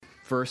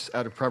verse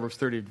out of Proverbs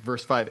 30,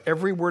 verse 5.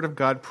 Every word of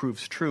God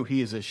proves true. He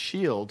is a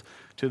shield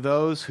to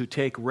those who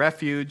take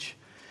refuge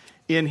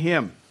in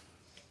him.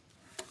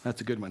 That's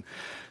a good one.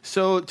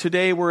 So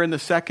today we're in the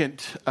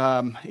second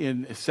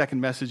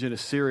message in a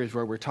series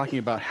where we're talking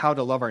about how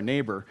to love our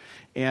neighbor.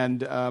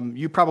 And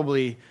you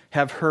probably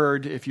have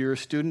heard, if you're a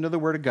student of the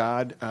Word of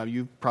God,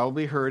 you've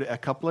probably heard a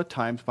couple of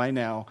times by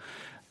now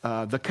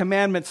the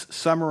commandments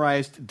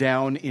summarized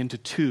down into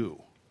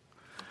two.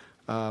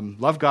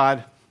 Love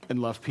God and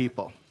love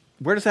people.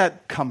 Where does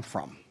that come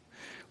from?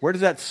 Where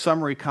does that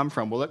summary come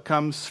from? Well, it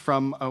comes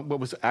from what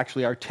was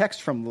actually our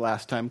text from the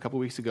last time, a couple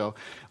weeks ago.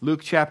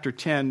 Luke chapter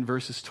 10,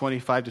 verses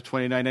 25 to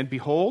 29. And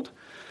behold,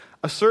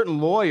 a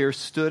certain lawyer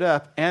stood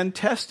up and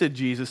tested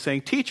Jesus,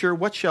 saying, "Teacher,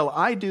 what shall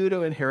I do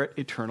to inherit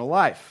eternal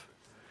life?"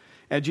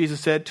 And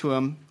Jesus said to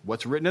him,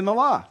 "What's written in the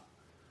law?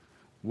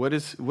 What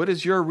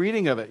is your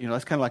reading of it?" You know,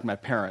 that's kind of like my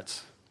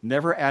parents.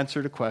 Never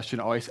answered a question,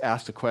 always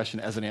asked a question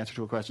as an answer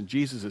to a question.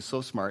 Jesus is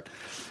so smart.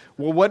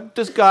 Well, what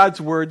does God's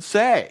word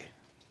say?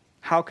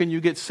 How can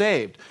you get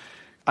saved?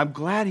 I'm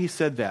glad he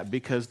said that,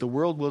 because the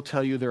world will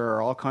tell you there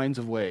are all kinds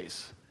of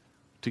ways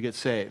to get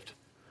saved.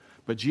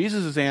 But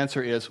Jesus'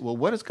 answer is, well,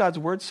 what does God's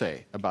word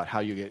say about how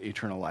you get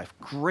eternal life?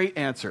 Great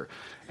answer.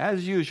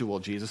 As usual,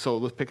 Jesus. So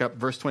let's pick up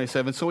verse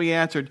 27. So he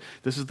answered,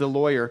 this is the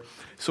lawyer.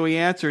 So he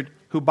answered,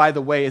 who, by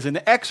the way, is an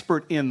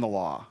expert in the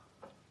law.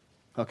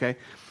 Okay?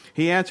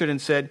 He answered and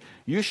said,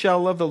 "You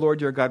shall love the Lord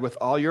your God with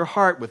all your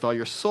heart, with all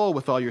your soul,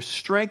 with all your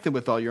strength, and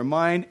with all your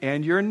mind,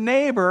 and your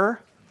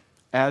neighbor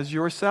as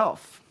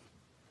yourself."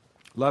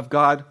 Love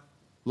God,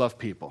 love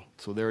people.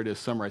 So there it is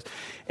summarized.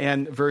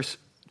 And verse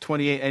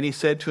 28, and he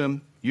said to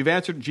him,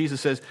 Jesus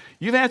says,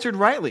 "You've answered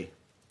rightly.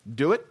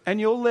 Do it and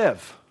you'll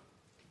live."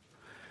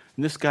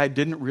 And this guy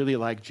didn't really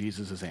like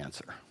Jesus'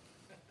 answer.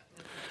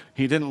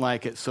 He didn't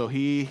like it, so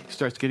he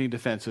starts getting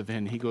defensive,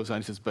 and he goes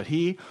on, he says, "But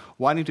he,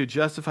 wanting to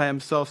justify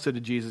himself, said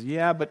to Jesus,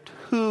 'Yeah, but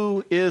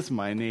who is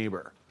my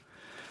neighbor?'"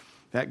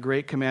 That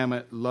great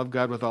commandment, love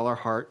God with all our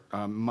heart,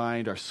 our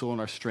mind, our soul, and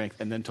our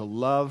strength, and then to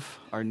love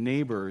our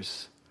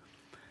neighbors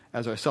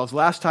as ourselves.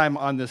 Last time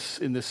in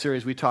this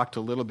series, we talked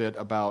a little bit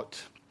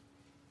about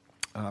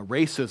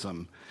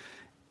racism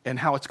and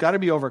how it's got to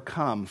be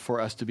overcome for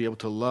us to be able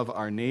to love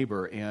our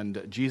neighbor.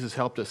 And Jesus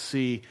helped us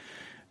see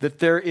that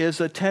there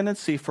is a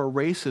tendency for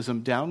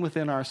racism down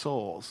within our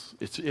souls.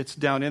 It's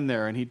down in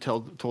there, and he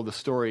told the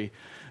story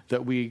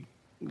that we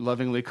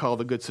lovingly call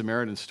the Good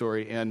Samaritan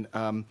story. And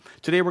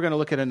today we're going to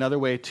look at another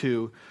way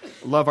to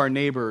love our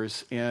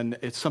neighbors, and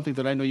it's something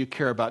that I know you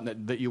care about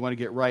and that you want to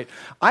get right.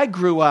 I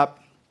grew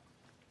up,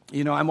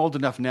 I'm old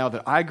enough now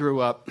that I grew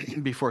up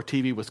before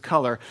TV was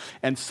color,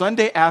 and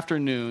Sunday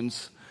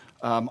afternoons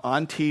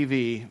on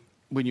TV,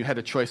 when you had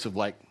a choice of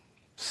like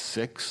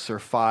 6 or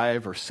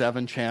 5 or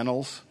 7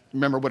 channels,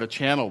 remember what a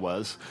channel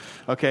was,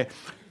 okay?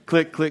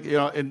 Click,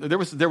 and there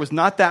was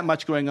not that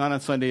much going on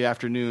Sunday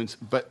afternoons,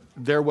 but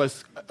there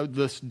was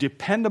this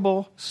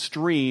dependable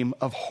stream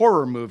of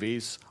horror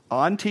movies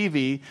on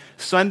TV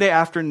Sunday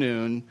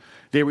afternoon.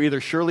 They were either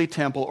Shirley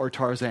Temple or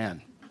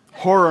Tarzan.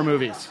 Horror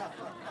movies.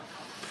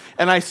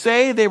 And I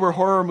say they were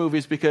horror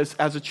movies because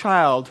as a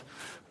child,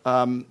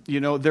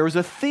 there was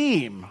a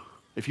theme.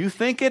 If you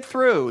think it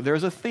through,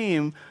 there's a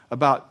theme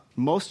about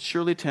most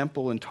Shirley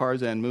Temple and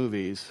Tarzan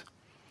movies.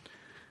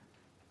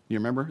 You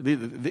remember?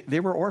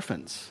 They were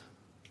orphans.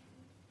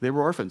 They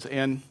were orphans.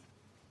 And,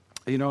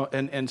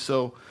 and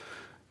so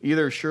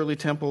either Shirley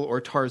Temple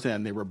or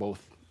Tarzan, they were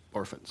both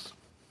orphans.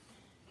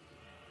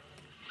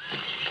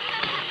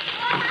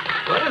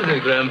 What is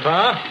it,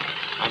 Grandpa?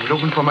 I'm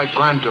looking for my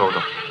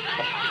granddaughter.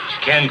 She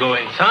can't go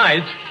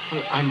inside.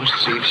 Well, I must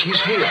see if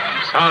she's here.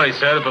 Sorry,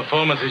 sir. The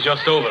performance is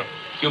just over.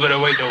 You better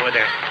wait over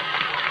there.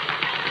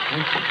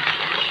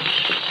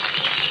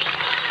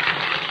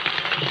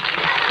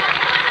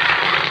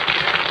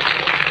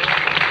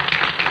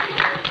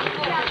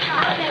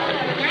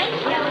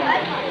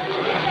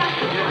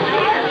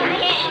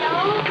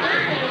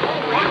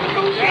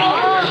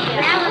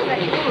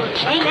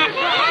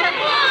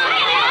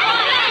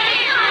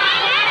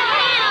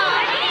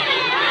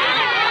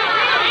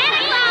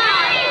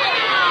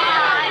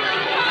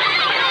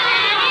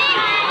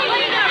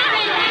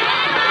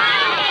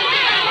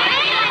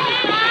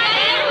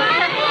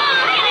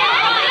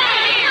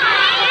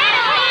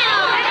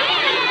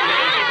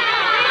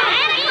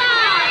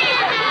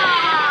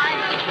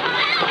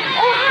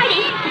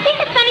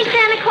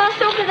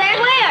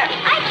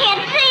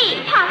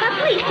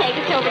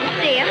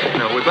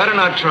 Better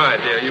not try,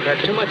 dear. You've had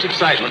too much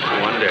excitement for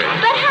one day.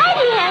 But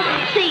Heidi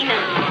hasn't seen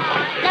him.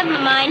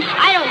 Never mind.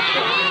 I don't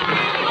care.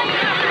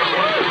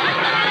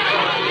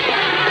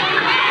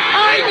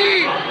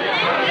 Heidi!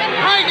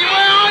 Heidi,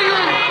 where are you?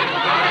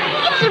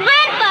 It's your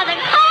grandfather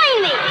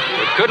calling me.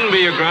 It couldn't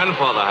be your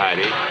grandfather,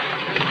 Heidi.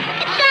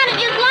 It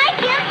sounded just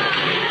like him.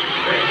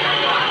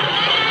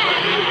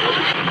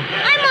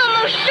 I'm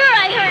almost sure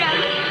I heard him.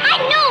 I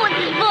know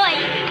it's his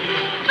voice.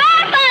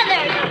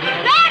 Grandfather!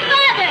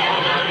 Grandfather!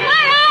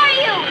 Where are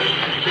you?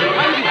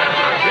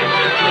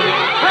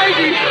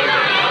 Heidi!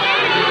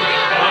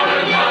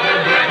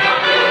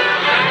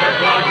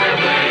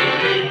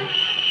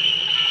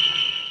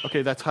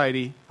 Okay, that's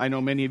Heidi. I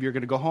know many of you are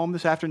going to go home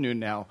this afternoon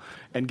now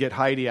and get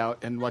Heidi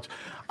out and watch.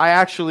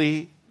 I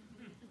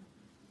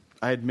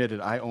admit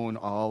it, I own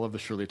all of the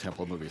Shirley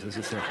Temple movies. As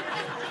you say.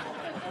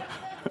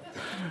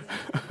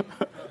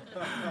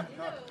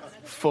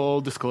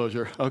 Full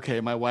disclosure.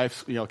 Okay, my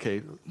wife's,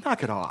 okay,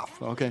 knock it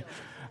off, okay?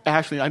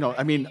 Ashley, I know,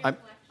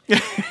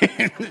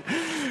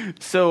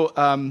 so,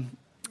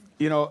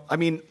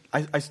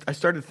 I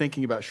started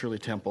thinking about Shirley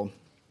Temple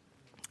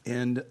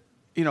and,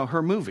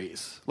 her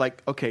movies.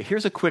 Like, okay,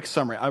 here's a quick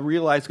summary. I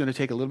realize it's going to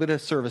take a little bit of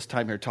service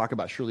time here to talk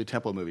about Shirley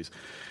Temple movies.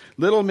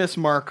 Little Miss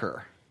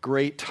Marker,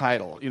 great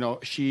title. Her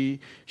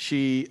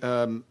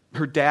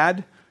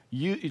dad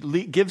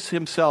gives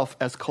himself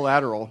as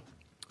collateral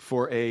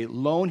for a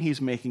loan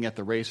he's making at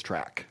the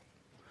racetrack.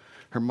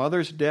 Her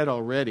mother's dead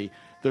already.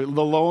 The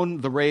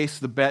loan, the race,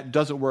 the bet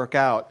doesn't work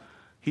out.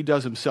 He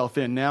does himself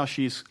in. Now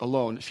she's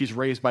alone. She's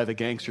raised by the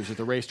gangsters at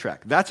the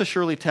racetrack. That's a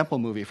Shirley Temple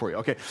movie for you.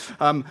 Okay.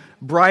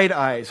 Bright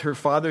Eyes. Her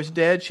father's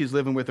dead. She's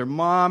living with her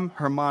mom.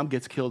 Her mom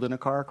gets killed in a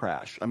car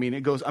crash.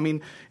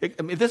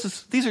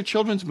 These are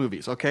children's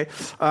movies, okay?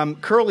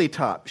 Curly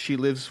Top. She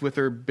lives with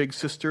her big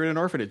sister in an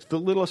orphanage. The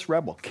Littlest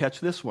Rebel. Catch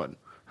this one.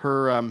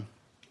 Her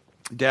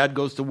dad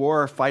goes to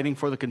war fighting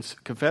for the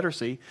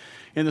Confederacy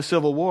in the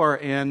Civil War,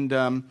 and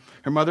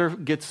her mother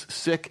gets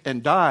sick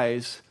and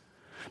dies.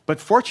 But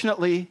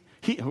fortunately,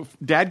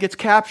 Dad gets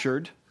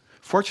captured.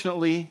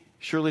 Fortunately,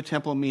 Shirley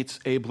Temple meets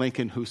Abe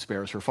Lincoln, who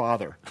spares her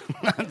father.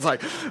 It's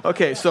like,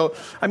 okay, so,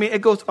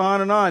 it goes on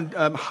and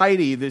on.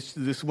 Heidi,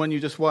 this one you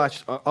just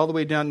watched, all the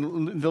way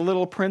down, The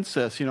Little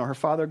Princess. Her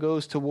father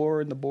goes to war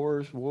in the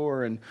Boers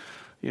War, and,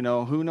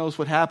 who knows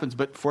what happens.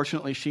 But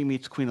fortunately, she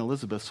meets Queen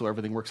Elizabeth, so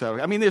everything works out.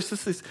 There's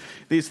just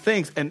these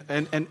things.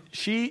 And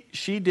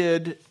she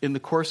did, in the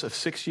course of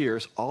 6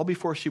 years, all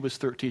before she was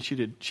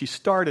 13, she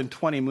starred in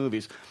 20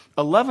 movies.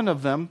 11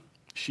 of them,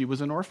 she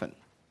was an orphan.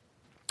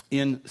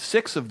 In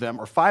 6 of them,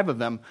 or 5 of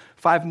them,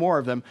 5 more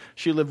of them,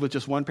 she lived with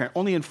just one parent.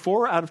 Only in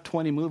 4 out of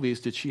 20 movies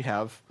did she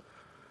have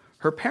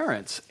her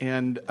parents.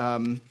 And,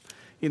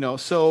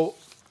 so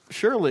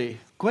Shirley,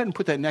 go ahead and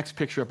put that next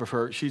picture up of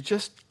her. She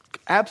just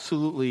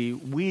absolutely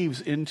weaves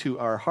into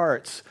our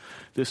hearts,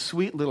 this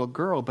sweet little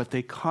girl, but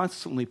they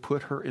constantly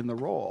put her in the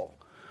role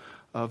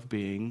of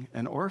being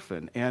an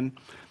orphan. And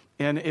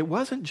it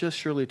wasn't just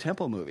Shirley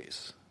Temple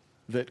movies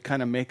that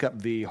kind of make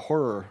up the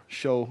horror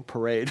show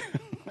parade.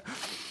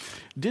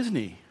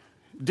 Disney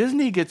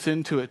gets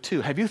into it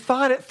too. Have you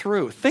thought it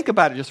through? Think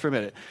about it just for a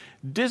minute.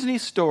 Disney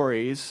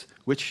stories,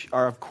 which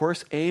are of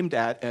course aimed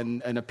at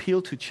and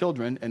appeal to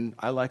children, and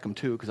I like them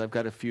too because I've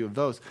got a few of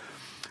those.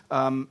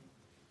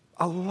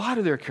 A lot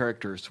of their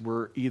characters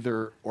were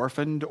either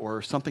orphaned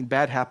or something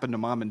bad happened to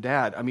mom and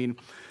dad.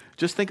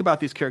 Just think about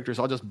these characters.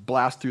 I'll just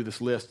blast through this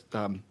list.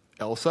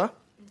 Elsa,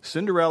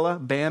 Cinderella,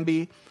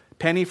 Bambi,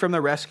 Penny from the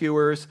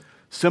Rescuers,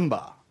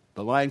 Simba,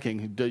 the Lion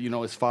King,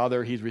 his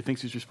father, he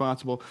thinks he's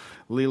responsible.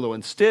 Lilo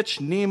and Stitch,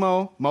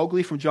 Nemo,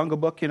 Mowgli from Jungle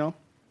Book,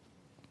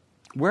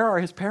 Where are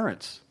his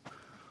parents?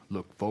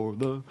 Look for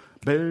the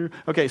bear.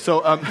 Okay,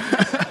 so, I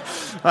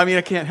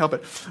can't help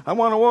it. I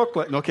want to walk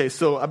like... Okay,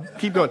 so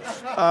keep going.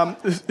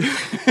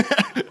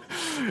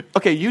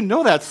 Okay, you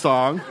know that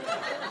song.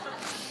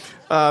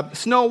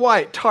 Snow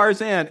White,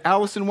 Tarzan,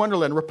 Alice in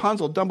Wonderland,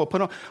 Rapunzel, Dumbo,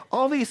 Pinocchio.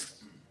 All these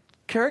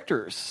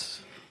characters...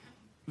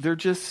 They're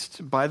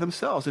just by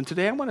themselves. And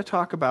today I want to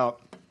talk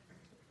about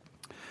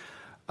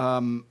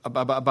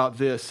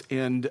this.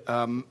 And,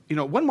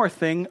 one more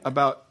thing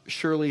about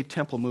Shirley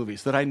Temple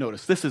movies that I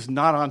noticed. This is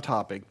not on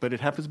topic, but it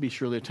happens to be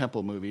Shirley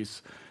Temple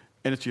movies,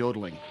 and it's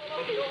yodeling.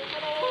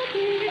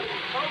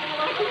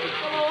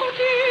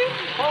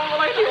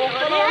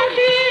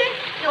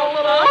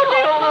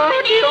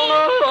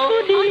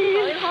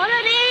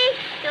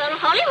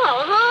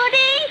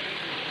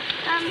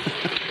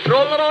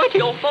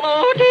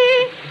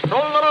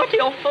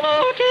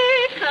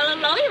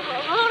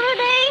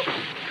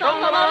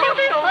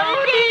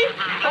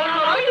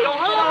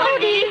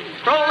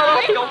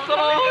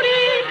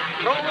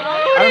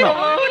 I don't know.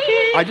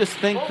 I just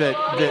think that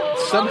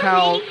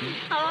somehow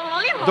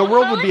the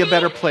world would be a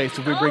better place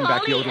if we bring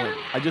back yodeling.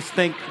 I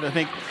think,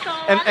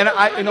 and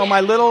I,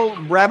 my little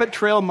rabbit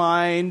trail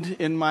mind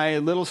in my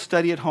little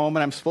study at home,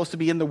 and I'm supposed to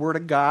be in the Word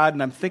of God,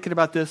 and I'm thinking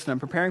about this, and I'm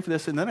preparing for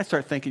this, and then I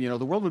start thinking,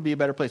 the world would be a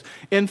better place.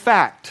 In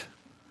fact,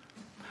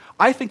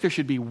 I think there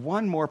should be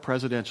one more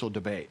presidential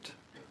debate,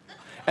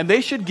 and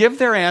they should give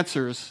their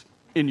answers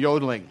in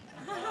yodeling.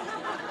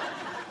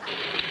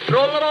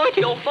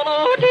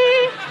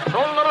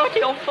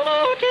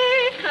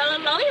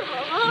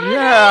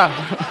 Yeah.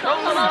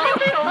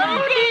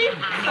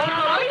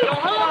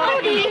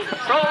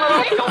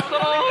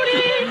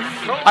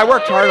 I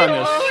worked hard on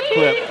this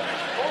clip.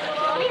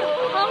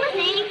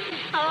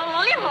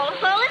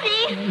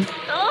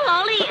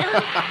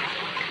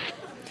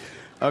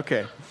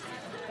 Okay.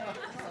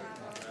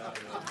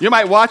 You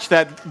might watch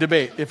that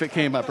debate if it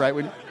came up, right?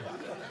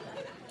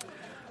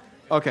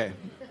 Okay.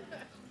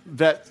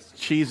 That's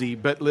cheesy,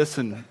 but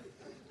listen,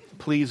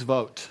 please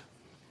vote.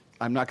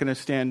 I'm not going to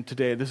stand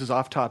today. This is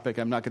off topic.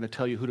 I'm not going to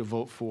tell you who to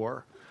vote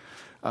for.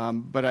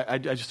 But I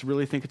just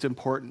really think it's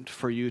important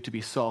for you to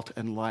be salt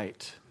and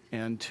light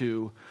and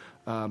to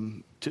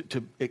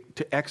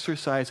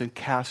exercise and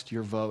cast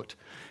your vote.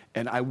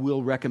 And I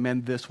will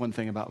recommend this one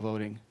thing about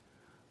voting.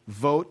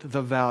 Vote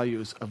the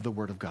values of the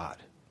Word of God.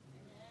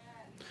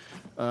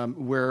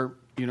 Where,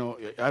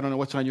 I don't know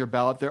what's on your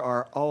ballot. There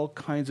are all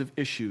kinds of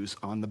issues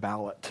on the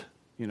ballot.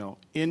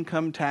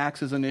 Income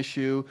tax is an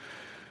issue.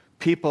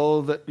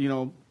 People that,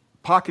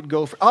 pocket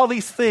gopher, all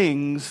these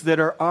things that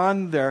are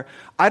on there.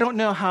 I don't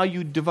know how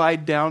you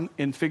divide down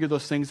and figure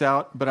those things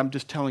out, but I'm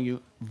just telling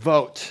you,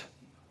 vote.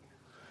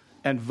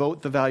 And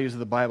vote the values of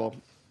the Bible.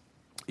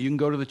 You can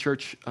go to the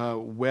church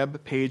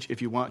web page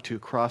if you want to,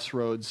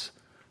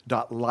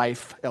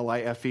 crossroads.life,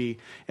 L-I-F-E,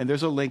 and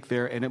there's a link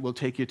there, and it will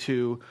take you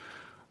to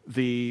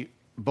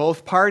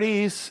both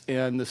parties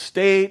and the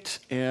state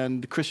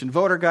and the Christian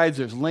voter guides.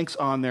 There's links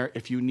on there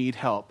if you need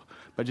help.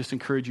 But I just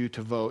encourage you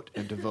to vote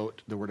and to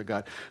vote the Word of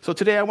God. So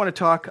today I want to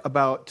talk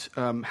about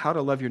how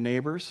to love your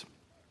neighbors,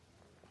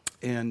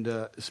 and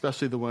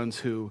especially the ones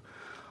who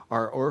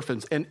are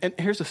orphans. And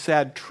here's a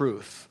sad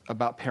truth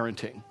about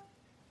parenting.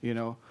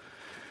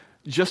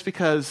 Just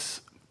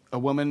because a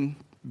woman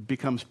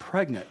becomes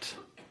pregnant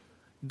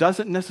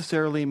doesn't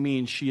necessarily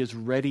mean she is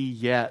ready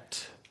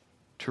yet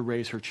to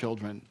raise her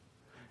children.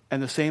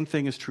 And the same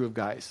thing is true of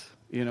guys,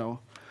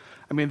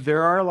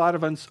 there are a lot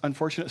of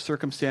unfortunate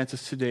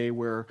circumstances today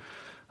where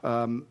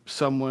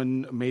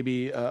someone,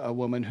 maybe a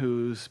woman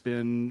who's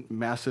been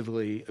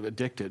massively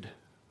addicted,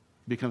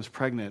 becomes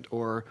pregnant,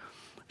 or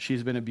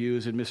she's been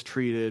abused and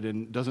mistreated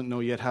and doesn't know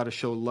yet how to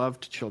show love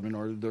to children,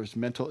 or there's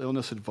mental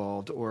illness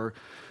involved, or,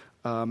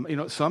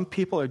 some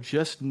people are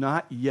just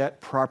not yet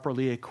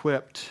properly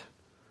equipped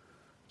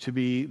to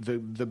be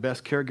the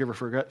best caregiver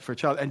for a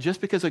child. And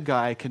just because a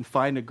guy can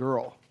find a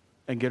girl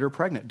and get her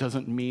pregnant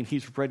doesn't mean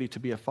he's ready to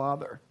be a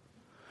father.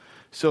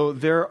 So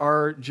there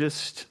are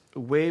just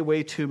way,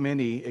 way too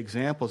many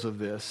examples of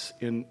this,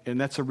 and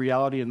that's a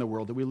reality in the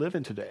world that we live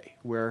in today,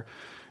 where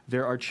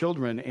there are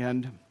children.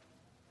 And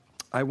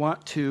I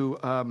want to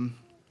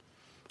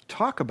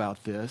talk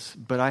about this,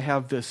 but I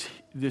have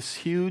this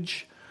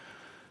huge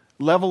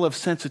level of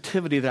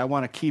sensitivity that I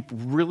want to keep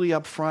really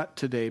up front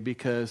today,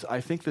 because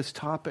I think this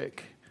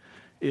topic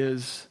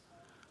is,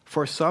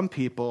 for some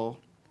people,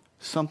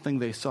 something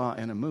they saw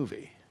in a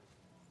movie.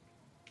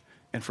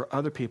 And for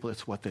other people,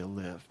 it's what they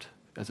lived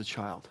as a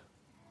child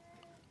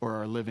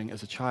or are living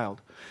as a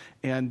child.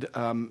 And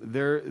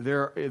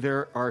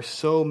there are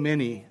so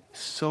many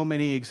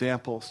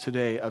examples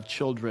today of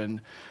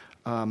children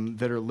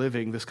that are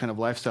living this kind of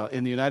lifestyle.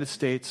 In the United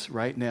States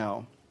right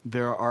now,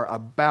 there are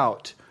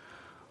about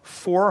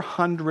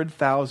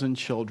 400,000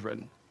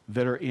 children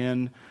that are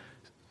in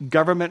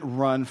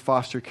government-run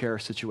foster care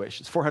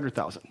situations.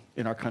 400,000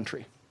 in our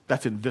country.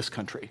 That's in this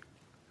country.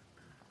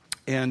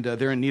 And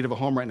they're in need of a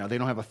home right now. They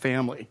don't have a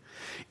family.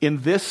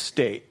 In this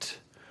state,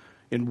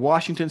 in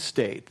Washington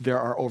State, there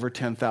are over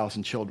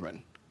 10,000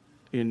 children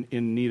in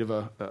need of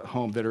a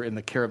home that are in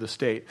the care of the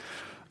state.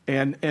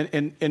 And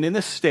in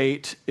this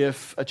state,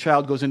 if a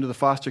child goes into the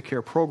foster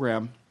care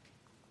program,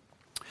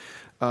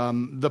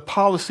 the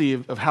policy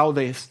of how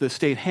the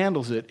state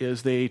handles it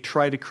is they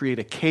try to create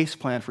a case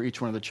plan for each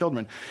one of the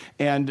children.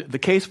 And the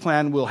case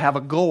plan will have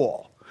a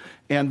goal.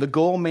 And the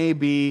goal may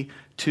be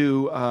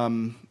to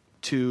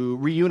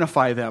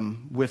reunify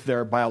them with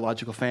their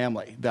biological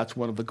family. That's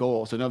one of the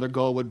goals. Another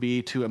goal would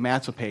be to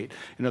emancipate.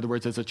 In other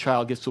words, as a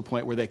child gets to a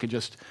point where they can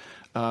just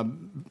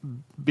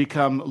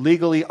become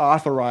legally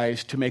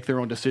authorized to make their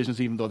own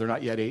decisions, even though they're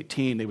not yet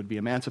 18, they would be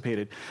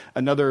emancipated.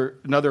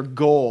 Another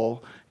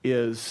goal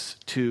is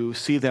to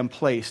see them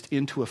placed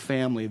into a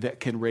family that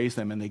can raise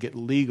them, and they get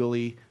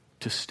legally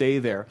to stay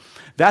there.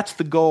 That's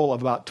the goal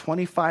of about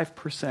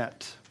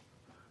 25%.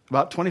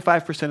 About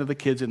 25% of the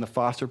kids in the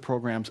foster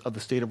programs of the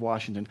state of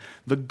Washington.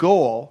 The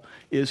goal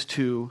is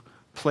to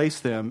place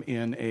them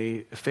in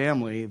a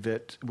family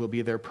that will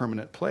be their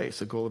permanent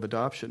place, a goal of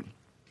adoption.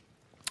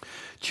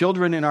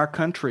 Children in our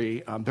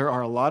country, there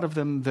are a lot of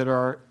them that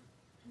are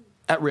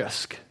at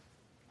risk.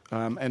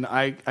 And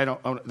I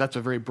don't, that's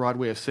a very broad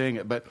way of saying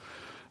it, but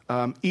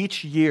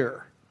each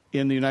year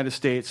in the United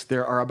States,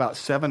 there are about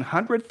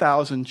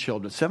 700,000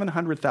 children,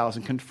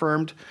 700,000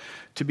 confirmed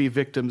to be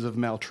victims of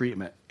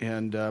maltreatment.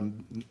 And,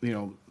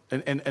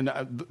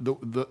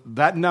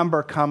 that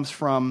number comes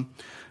from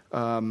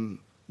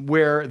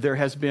where there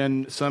has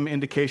been some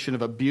indication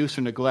of abuse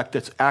or neglect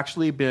that's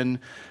actually been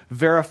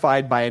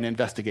verified by an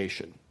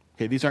investigation.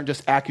 Okay, these aren't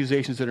just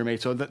accusations that are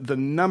made. So the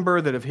number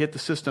that have hit the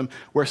system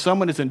where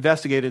someone is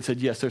investigated and said,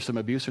 yes, there's some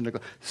abuse or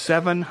neglect,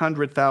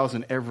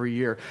 700,000 every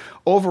year.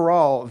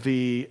 Overall,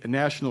 the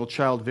national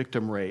child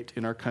victim rate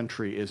in our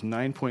country is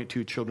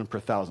 9.2 children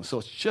per thousand. So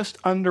it's just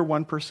under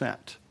 1%.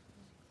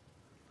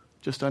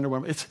 Just under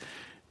 1%.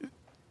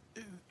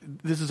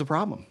 This is a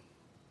problem.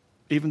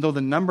 Even though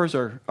the numbers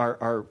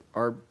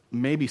are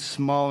maybe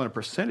small in a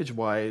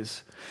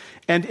percentage-wise.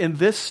 And in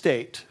this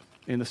state,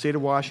 in the state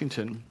of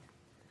Washington,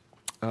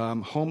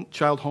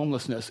 child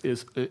homelessness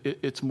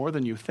it's more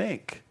than you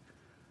think.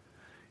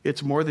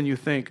 It's more than you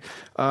think.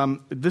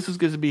 This is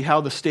going to be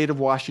how the state of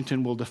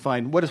Washington will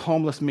define. What does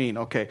homeless mean?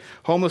 Okay,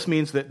 homeless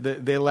means that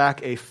they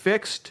lack a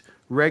fixed,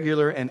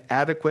 regular, and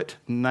adequate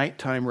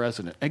nighttime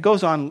residence. It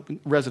goes on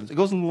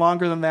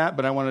longer than that,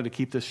 but I wanted to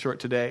keep this short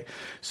today.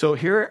 So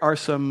here are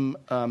some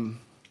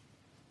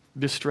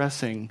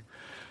distressing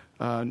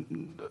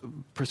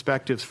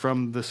perspectives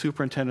from the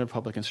superintendent of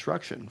public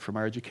instruction, from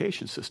our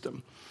education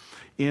system.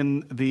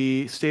 In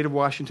the state of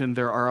Washington,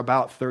 there are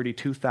about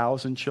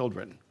 32,000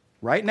 children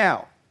right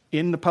now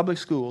in the public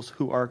schools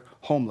who are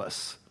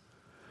homeless.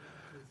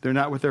 They're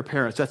not with their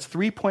parents. That's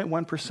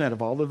 3.1%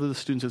 of all of the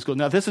students in school.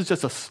 Now, this is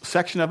just a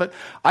section of it.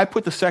 I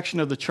put the section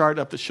of the chart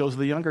up that shows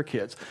the younger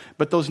kids.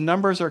 But those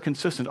numbers are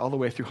consistent all the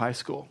way through high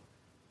school.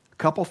 A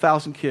couple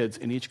thousand kids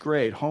in each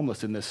grade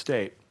homeless in this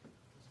state.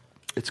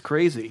 It's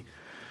crazy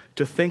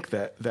to think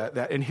that.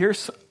 And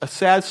here's a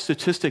sad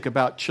statistic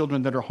about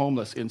children that are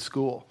homeless in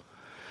school.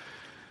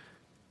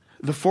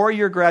 The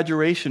 4-year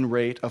graduation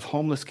rate of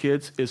homeless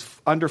kids is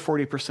under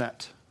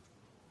 40%.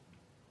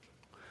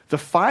 The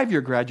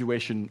 5-year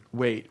graduation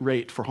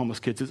rate for homeless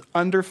kids is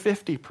under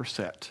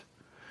 50%.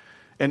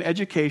 And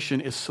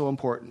education is so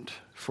important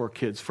for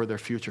kids, for their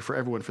future, for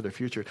everyone, for their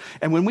future.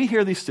 And when we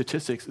hear these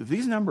statistics,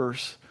 these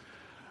numbers,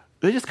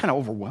 they just kind of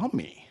overwhelm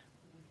me.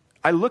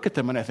 I look at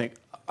them and I think,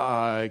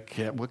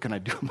 what can I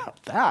do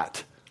about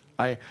that?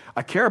 I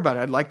care about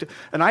it. I'd like to.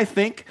 And I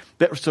think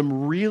that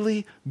some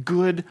really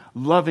good,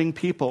 loving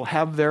people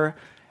have their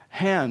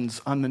hands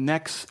on the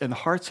necks and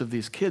hearts of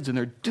these kids, and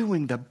they're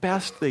doing the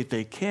best that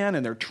they can,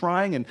 and they're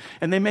trying,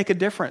 and they make a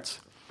difference.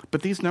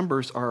 But these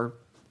numbers are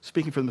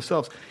speaking for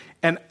themselves.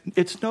 And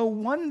it's no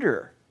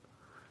wonder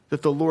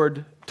that the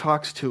Lord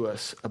talks to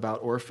us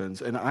about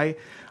orphans. And I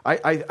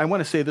want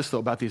to say this, though,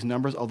 about these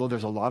numbers, although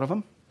there's a lot of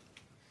them.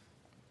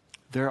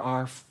 There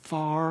are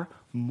far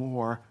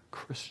more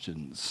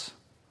Christians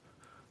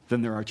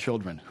than there are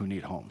children who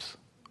need homes.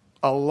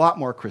 A lot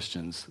more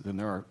Christians than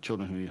there are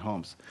children who need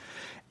homes.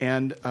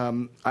 And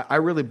I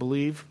really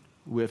believe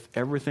with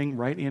everything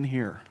right in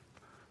here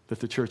that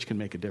the church can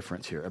make a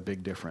difference here, a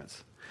big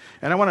difference.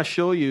 And I want to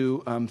show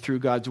you through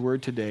God's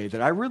word today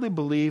that I really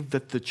believe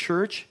that the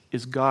church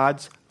is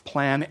God's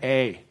plan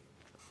A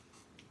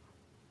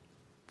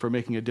for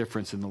making a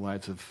difference in the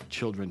lives of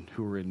children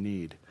who are in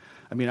need.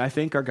 I mean, I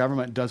think our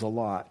government does a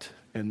lot,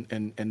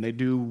 and they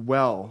do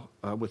well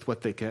with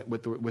what they can,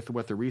 with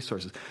what the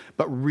resources.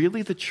 But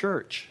really, the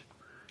church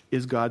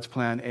is God's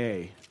plan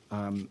A,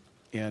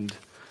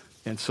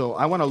 and so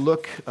I want to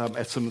look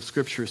at some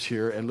scriptures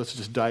here, and let's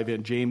just dive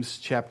in. James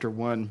chapter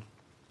 1,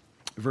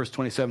 verse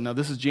 27. Now,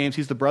 this is James.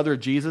 He's the brother of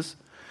Jesus,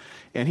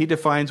 and he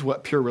defines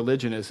what pure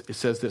religion is. It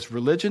says this: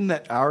 religion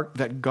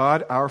that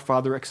God our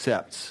Father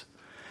accepts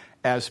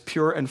as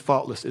pure and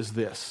faultless is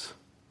this: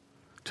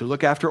 to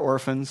look after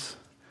orphans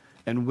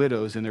and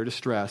widows in their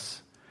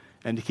distress,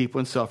 and to keep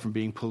oneself from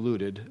being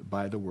polluted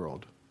by the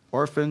world.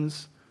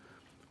 Orphans,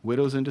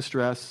 widows in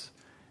distress,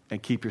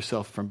 and keep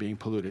yourself from being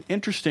polluted.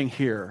 Interesting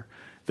here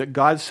that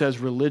God says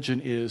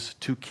religion is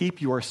to keep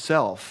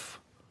yourself.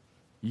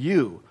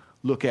 You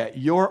look at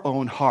your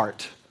own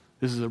heart.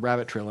 This is a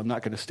rabbit trail. I'm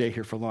not going to stay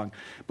here for long.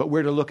 But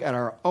we're to look at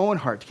our own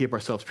heart to keep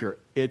ourselves pure.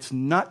 It's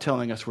not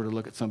telling us we're to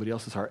look at somebody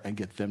else's heart and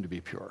get them to be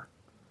pure.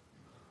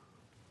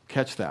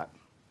 Catch that.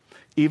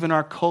 Even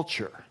our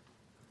culture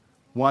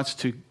wants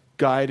to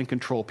guide and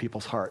control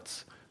people's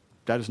hearts.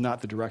 That is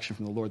not the direction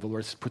from the Lord. The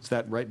Lord puts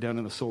that right down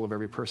in the soul of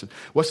every person.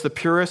 What's the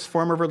purest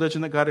form of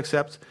religion that God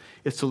accepts?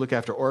 It's to look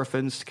after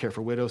orphans, to care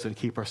for widows, and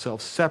keep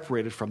ourselves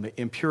separated from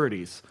the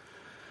impurities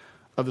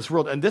of this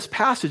world. And this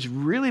passage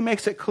really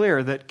makes it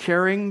clear that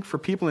caring for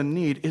people in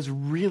need is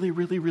really,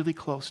 really, really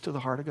close to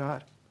the heart of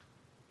God.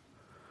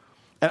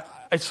 And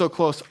it's so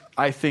close,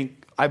 I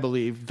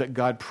believe, that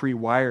God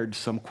pre-wired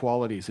some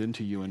qualities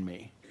into you and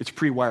me. It's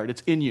pre-wired.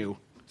 It's in you.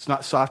 It's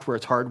not software,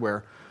 it's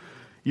hardware.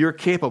 You're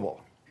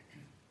capable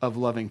of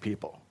loving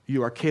people.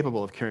 You are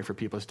capable of caring for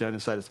people. It's down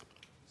inside us.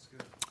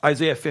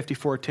 Isaiah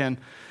 54:10.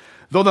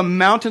 Though the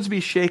mountains be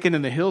shaken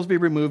and the hills be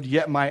removed,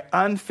 yet my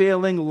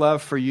unfailing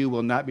love for you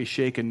will not be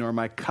shaken, nor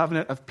my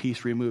covenant of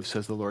peace removed,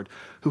 says the Lord,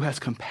 who has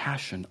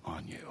compassion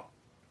on you.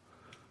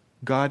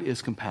 God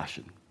is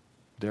compassion.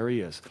 There he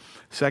is.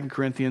 2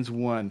 Corinthians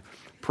 1.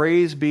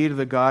 Praise be to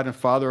the God and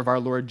Father of our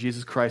Lord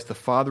Jesus Christ, the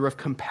Father of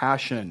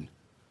compassion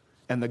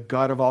and the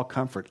God of all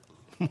comfort.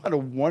 What a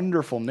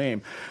wonderful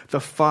name. The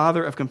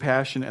Father of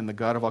compassion and the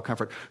God of all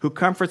comfort, who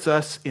comforts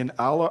us in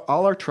all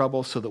our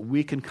troubles so that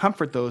we can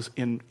comfort those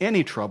in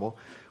any trouble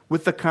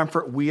with the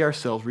comfort we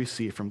ourselves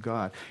receive from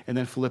God. And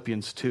then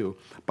Philippians 2.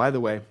 By the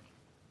way,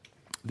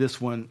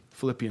 this one,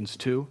 Philippians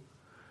 2,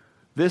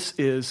 this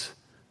is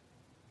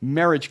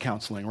marriage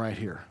counseling right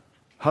here.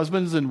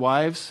 Husbands and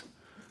wives,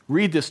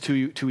 read this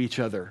to each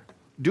other.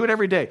 Do it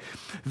every day.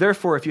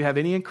 Therefore, if you have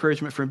any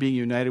encouragement from being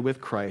united with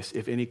Christ,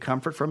 if any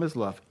comfort from his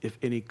love, if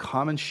any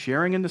common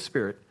sharing in the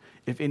Spirit,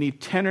 if any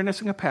tenderness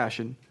and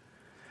compassion,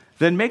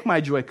 then make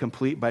my joy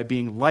complete by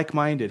being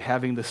like-minded,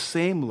 having the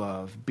same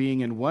love,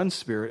 being in one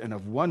spirit and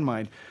of one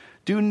mind.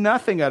 Do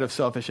nothing out of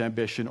selfish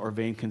ambition or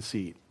vain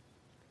conceit.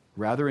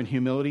 Rather, in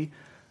humility,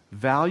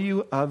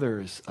 Value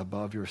others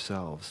above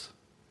yourselves,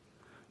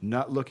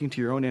 not looking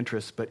to your own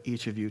interests, but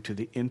each of you to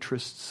the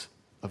interests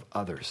of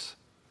others.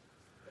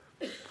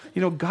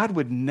 You know, God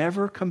would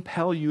never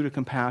compel you to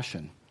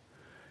compassion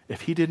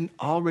if he didn't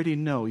already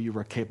know you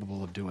were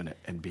capable of doing it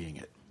and being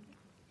it.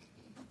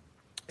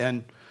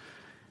 And,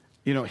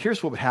 you know,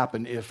 here's what would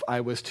happen if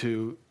I was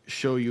to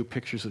show you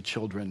pictures of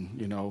children,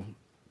 you know,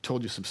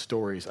 told you some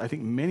stories. I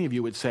think many of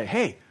you would say,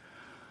 hey,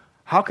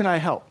 how can I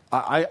help?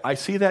 I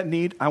see that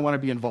need. I want to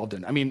be involved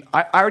in it. I mean,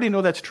 I already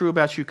know that's true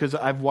about you because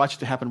I've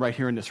watched it happen right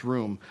here in this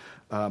room.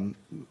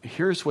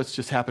 Here's what's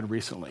just happened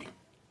recently.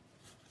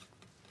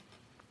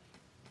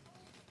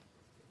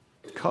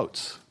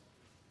 Coats.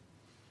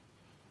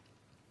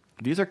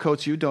 These are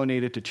coats you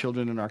donated to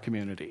children in our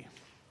community.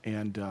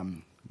 And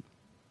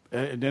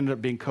it ended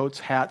up being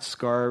coats, hats,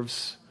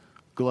 scarves,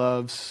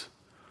 gloves,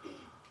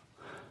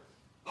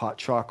 hot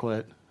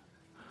chocolate.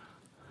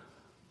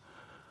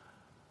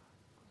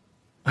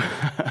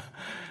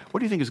 What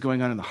do you think is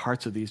going on in the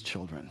hearts of these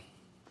children?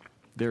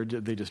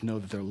 They just know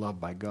that they're loved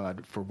by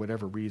God. For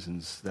whatever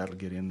reasons, that'll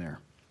get in there.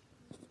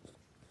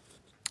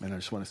 And I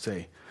just want to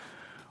say,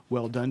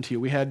 well done to you.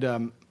 We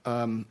had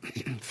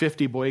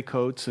 50 boy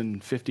coats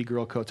and 50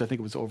 girl coats. I think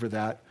it was over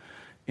that.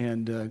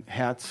 And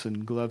hats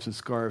and gloves and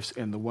scarves.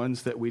 And the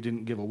ones that we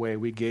didn't give away,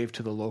 we gave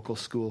to the local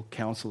school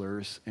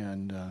counselors,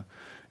 and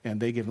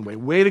they gave them away.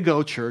 Way to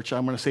go, church.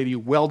 I'm going to say to you,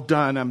 well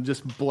done. I'm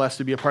just blessed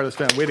to be a part of this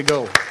family. Way to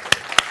go.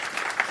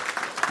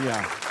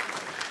 Yeah.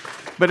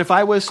 But if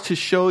I was to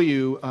show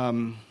you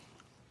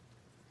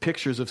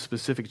pictures of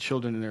specific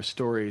children and their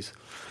stories,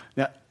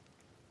 now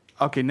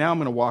I'm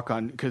going to walk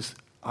on, because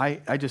I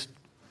just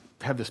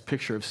have this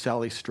picture of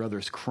Sally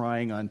Struthers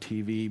crying on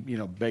TV, you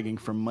know, begging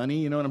for money,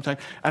 you know what I'm saying?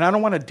 And I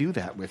don't want to do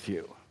that with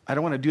you. I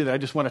don't want to do that. I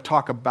just want to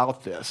talk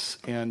about this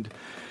and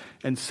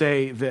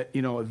say that,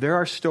 you know, there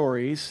are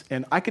stories,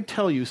 and I could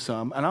tell you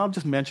some, and I'll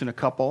just mention a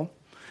couple.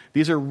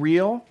 These are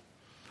real.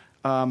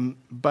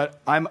 But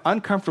I'm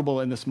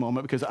uncomfortable in this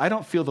moment because I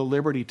don't feel the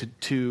liberty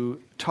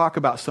to talk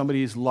about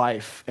somebody's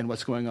life and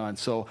what's going on.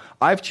 So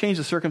I've changed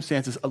the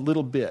circumstances a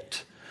little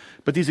bit.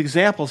 But these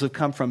examples have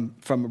come from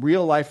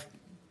real life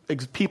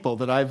people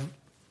that I've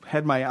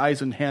had my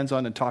eyes and hands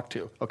on and talked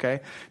to, okay?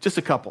 Just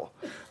a couple.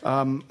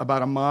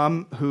 About a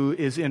mom who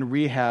is in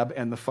rehab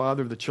and the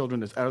father of the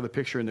children is out of the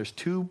picture, and there's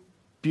two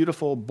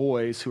beautiful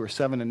boys who are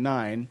 7 and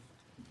 9,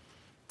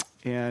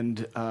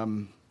 and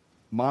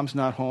mom's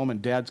not home and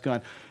dad's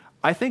gone.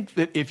 I think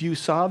that if you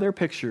saw their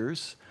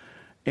pictures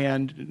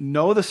and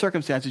know the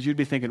circumstances, you'd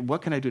be thinking,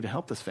 what can I do to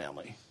help this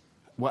family?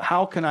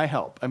 How can I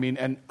help? I mean,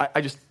 and I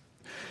just,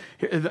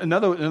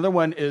 another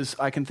one is,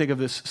 I can think of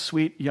this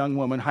sweet young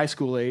woman, high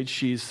school age.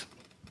 She's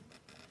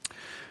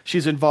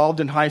involved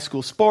in high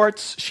school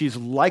sports. She's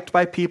liked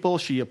by people.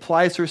 She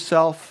applies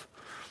herself.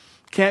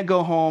 Can't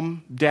go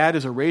home. Dad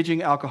is a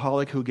raging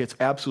alcoholic who gets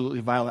absolutely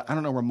violent. I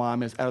don't know where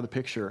mom is, out of the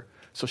picture.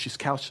 So she's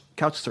couch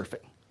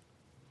surfing.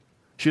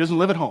 She doesn't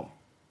live at home.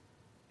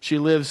 She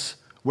lives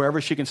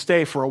wherever she can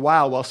stay for a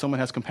while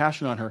someone has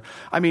compassion on her.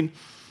 I mean,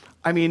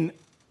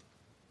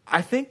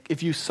 I think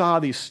if you saw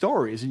these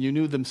stories and you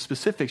knew them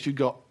specifics, you'd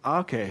go,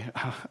 okay,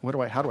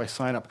 how do I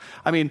sign up?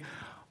 I mean,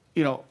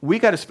 you know, we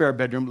got a spare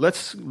bedroom.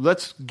 Let's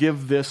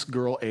give this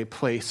girl a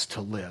place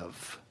to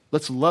live.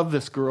 Let's love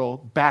this girl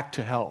back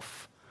to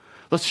health.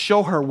 Let's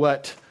show her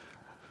what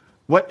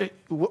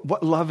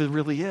love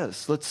really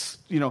is. Let's,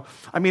 you know,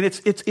 I mean, it's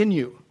in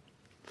you.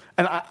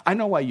 And I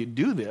know why you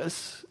do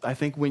this. I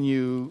think when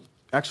you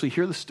actually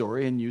hear the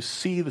story and you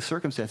see the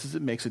circumstances,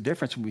 it makes a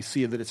difference when we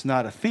see that it's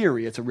not a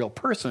theory, it's a real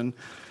person,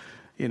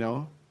 you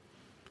know.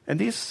 And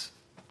these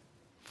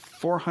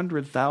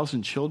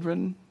 400,000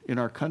 children in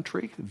our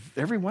country,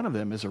 every one of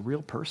them is a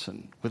real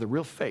person with a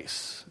real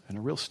face and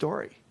a real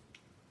story.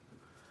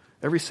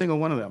 Every single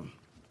one of them.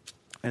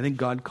 I think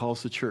God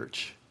calls the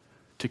church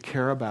to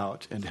care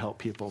about and to help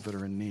people that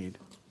are in need.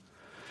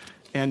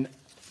 And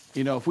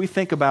you know, if we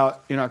think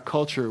about in our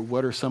culture,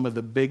 what are some of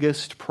the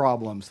biggest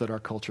problems that our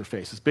culture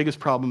faces,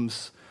 biggest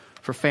problems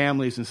for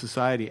families and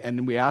society,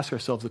 and we ask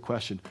ourselves the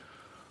question,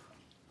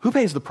 who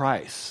pays the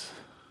price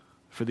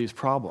for these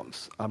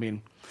problems? I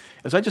mean,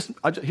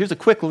 here's a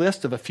quick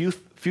list of a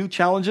few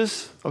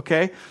challenges,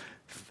 okay?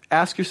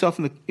 Ask yourself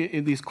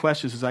in these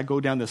questions as I go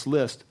down this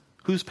list,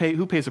 who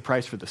pays the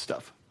price for this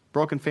stuff?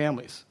 Broken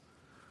families,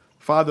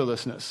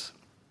 fatherlessness,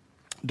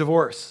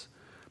 divorce,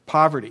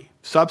 poverty,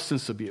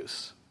 substance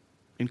abuse,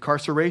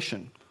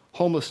 incarceration,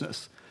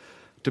 homelessness,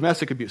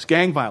 domestic abuse,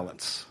 gang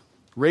violence,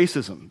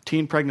 racism,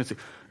 teen pregnancy.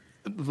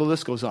 The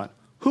list goes on.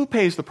 Who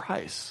pays the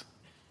price?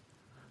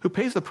 Who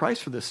pays the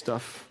price for this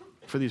stuff,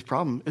 for these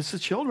problems? It's the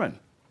children.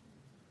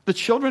 The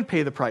children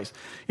pay the price.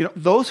 You know,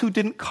 those who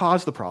didn't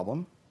cause the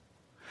problem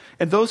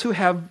and those who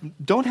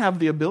don't have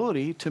the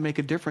ability to make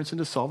a difference and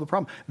to solve the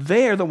problem.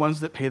 They are the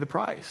ones that pay the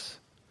price.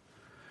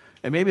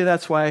 And maybe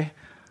that's why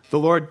the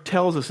Lord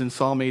tells us in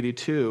Psalm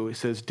 82, he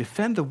says,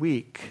 defend the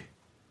weak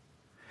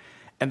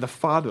and the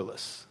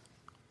fatherless.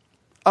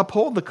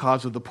 Uphold the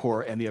cause of the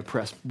poor and the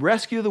oppressed.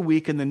 Rescue the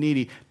weak and the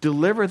needy.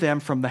 Deliver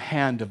them from the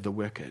hand of the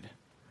wicked.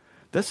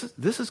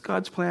 This is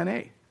God's plan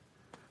A.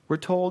 We're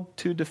told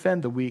to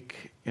defend the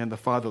weak and the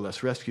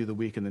fatherless, rescue the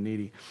weak and the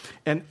needy.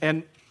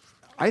 And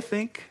I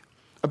think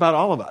about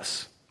all of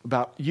us,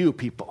 about you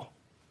people,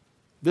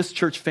 this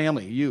church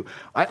family, you.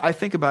 I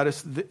think about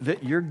us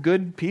that you're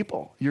good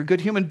people. You're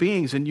good human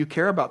beings, and you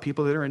care about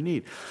people that are in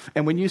need.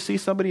 And when you see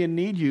somebody in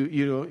need,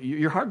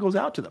 your heart goes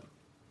out to them.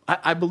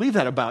 I believe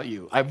that about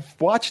you. I've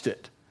watched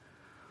it.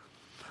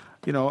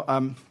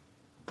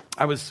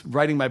 I was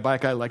riding my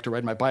bike. I like to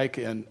ride my bike,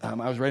 and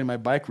I was riding my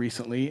bike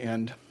recently,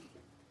 and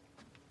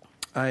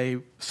I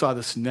saw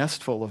this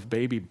nest full of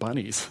baby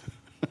bunnies.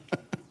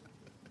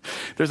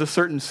 There's a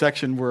certain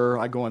section where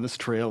I go on this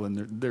trail, and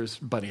there's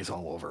bunnies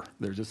all over.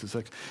 There's just a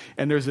section,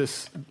 and there's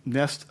this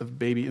nest of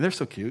baby, and they're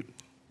so cute,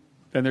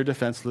 and they're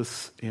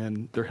defenseless,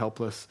 and they're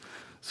helpless.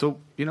 So,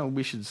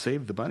 we should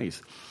save the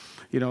bunnies,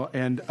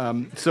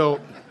 so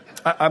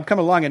I'm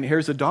coming along, and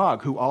here's a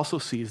dog who also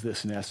sees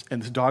this nest,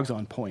 and this dog's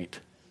on point.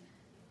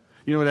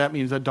 You know what that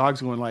means? That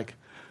dog's going like,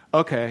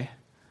 okay,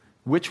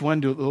 which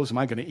one of those am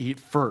I going to eat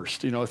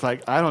first? It's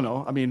like, I don't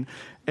know. I mean,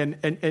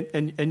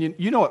 and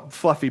you know what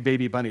fluffy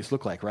baby bunnies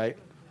look like, right?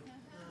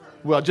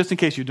 Well, just in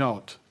case you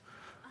don't.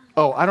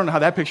 Oh, I don't know how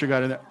that picture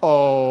got in there.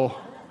 Oh,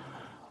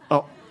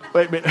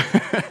 wait a minute.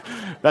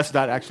 That's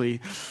not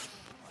actually.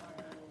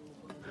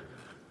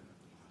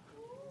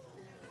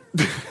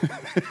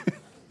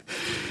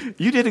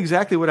 You did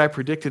exactly what I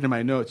predicted in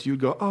my notes. You'd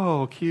go,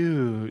 oh,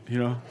 cute,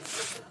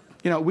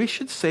 we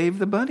should save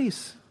the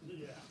bunnies.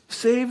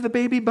 Save the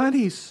baby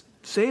bunnies.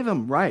 Save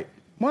them, right.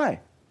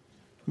 Why?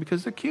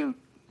 Because they're cute.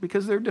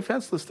 Because they're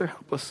defenseless. They're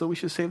helpless, so we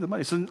should save the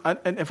bunnies. And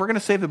if we're going to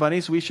save the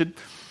bunnies, we should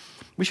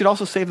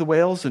also save the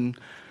whales, and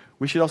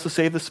we should also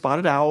save the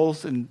spotted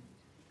owls, and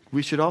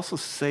we should also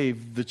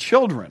save the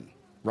children,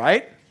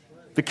 right?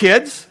 The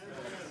kids.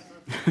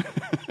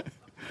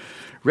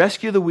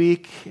 Rescue the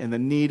weak and the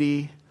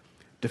needy.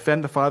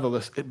 Defend the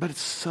fatherless. But it's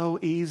so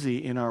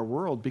easy in our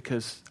world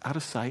because out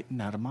of sight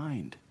and out of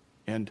mind.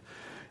 And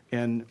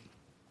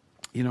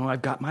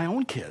I've got my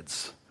own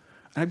kids.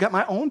 And I've got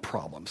my own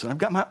problems. And I've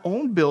got my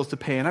own bills to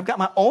pay. And I've got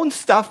my own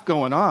stuff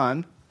going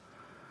on.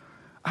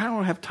 I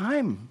don't have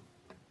time.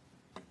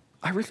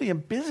 I really am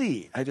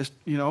busy.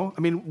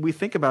 We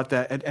think about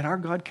that. And our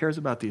God cares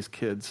about these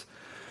kids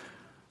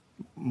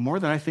more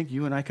than I think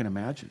you and I can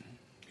imagine.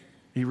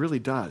 He really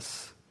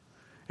does.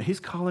 And he's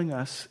calling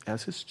us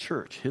as his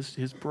church,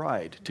 his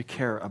bride, to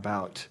care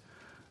about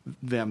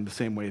them the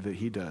same way that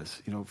he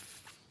does.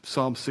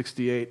 Psalm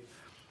 68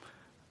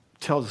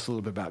 tells us a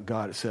little bit about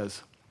God. It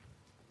says,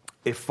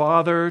 a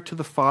father to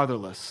the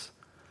fatherless,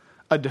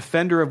 a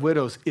defender of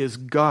widows is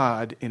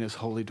God in his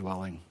holy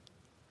dwelling.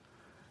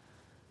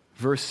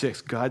 Verse 6,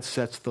 God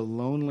sets the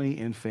lonely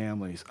in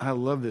families. I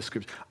love this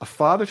scripture. A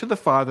father to the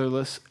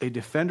fatherless, a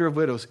defender of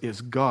widows is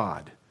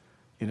God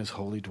in his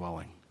holy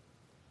dwelling.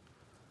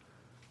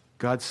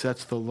 God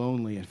sets the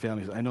lonely in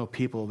families. I know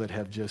people that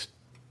have just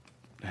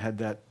had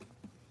that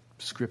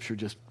scripture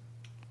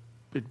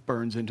it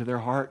burns into their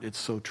heart. It's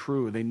so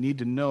true. They need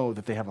to know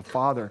that they have a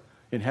father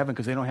in heaven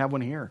because they don't have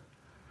one here.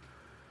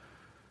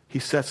 He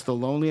sets the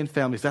lonely in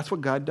families. That's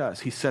what God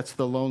does. He sets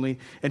the lonely.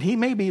 And he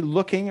may be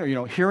looking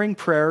or, hearing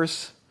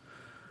prayers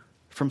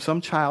from some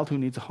child who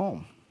needs a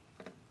home,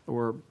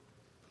 or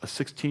a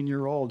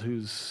 16-year-old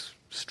who's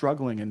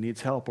struggling and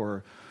needs help,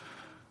 or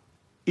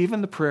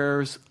even the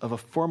prayers of a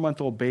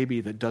 4-month-old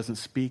baby that doesn't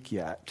speak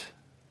yet,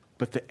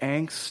 but the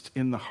angst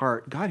in the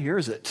heart, God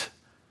hears it.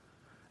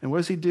 And what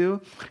does he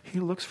do? He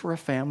looks for a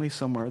family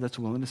somewhere that's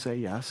willing to say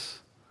yes,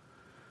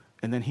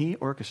 and then he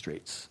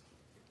orchestrates.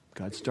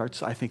 I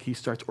think he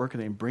starts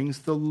orchestrating, brings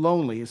the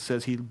lonely. It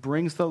says he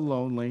brings the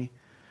lonely,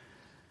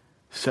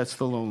 sets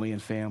the lonely in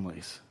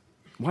families.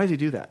 Why does he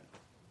do that?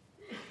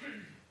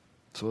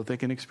 So that they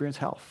can experience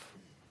health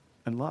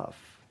and love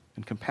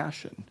and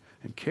compassion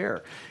and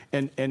care,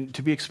 and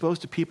to be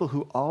exposed to people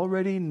who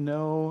already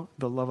know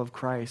the love of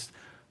Christ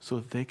so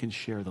that they can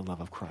share the love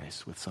of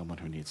Christ with someone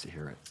who needs to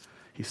hear it.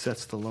 He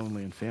sets the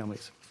lonely in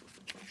families.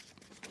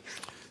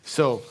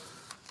 So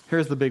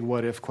here's the big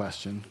what if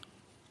question.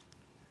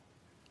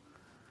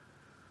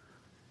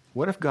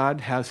 What if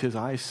God has his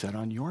eyes set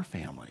on your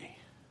family?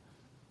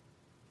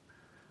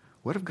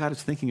 What if God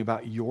is thinking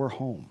about your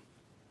home?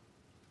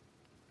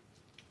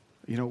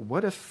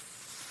 What if,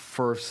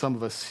 for some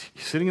of us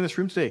sitting in this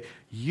room today,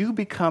 you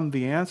become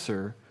the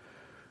answer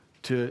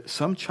to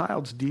some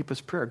child's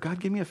deepest prayer? God,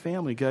 give me a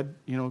family. God,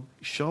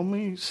 show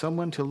me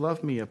someone to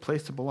love me, a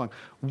place to belong.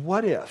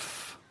 What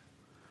if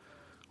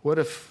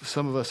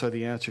some of us are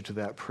the answer to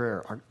that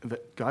prayer?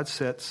 That God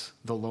sets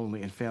the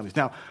lonely in families.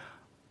 Now,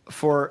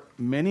 for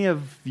many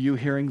of you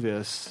hearing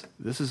this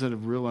is a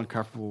real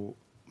uncomfortable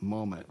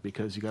moment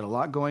because you got a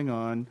lot going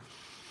on,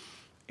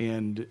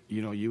 and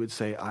you would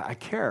say, I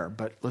care,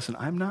 but listen,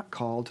 I'm not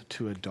called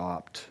to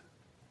adopt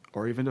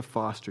or even to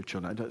foster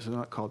children. I'm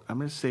not called. I'm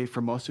going to say, for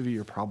most of you,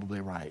 you're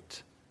probably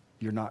right.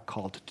 You're not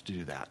called to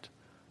do that.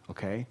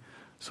 Okay,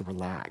 so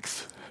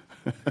relax.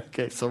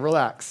 Okay, so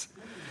relax.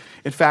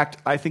 In fact,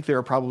 I think there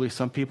are probably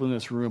some people in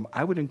this room.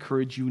 I would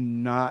encourage you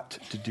not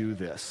to do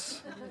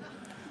this.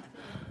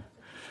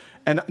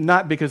 And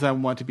not because I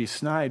want to be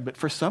snide, but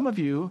for some of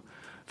you,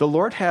 the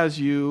Lord has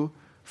you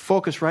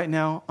focus right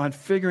now on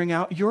figuring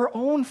out your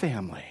own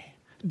family.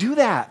 Do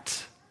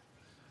that.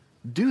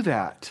 Do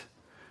that.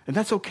 And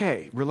that's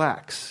okay.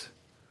 Relax.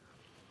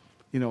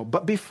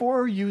 But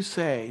before you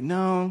say,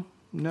 no,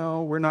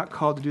 we're not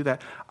called to do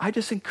that, I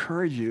just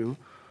encourage you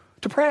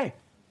to pray.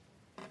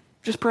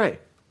 Just pray.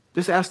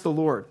 Just ask the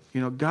Lord,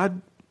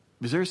 God,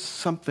 is there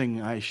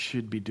something I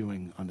should be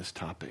doing on this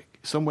topic?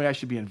 Some way I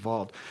should be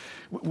involved?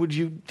 Would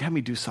you have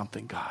me do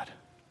something, God?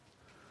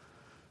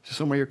 So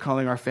some way you're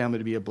calling our family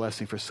to be a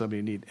blessing for somebody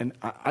in need. And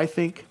I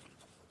think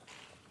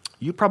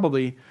you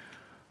probably,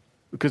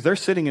 because they're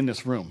sitting in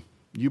this room,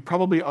 you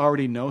probably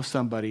already know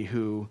somebody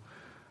who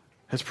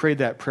has prayed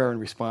that prayer and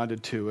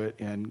responded to it,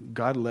 and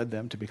God led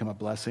them to become a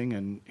blessing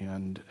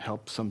and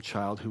help some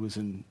child who was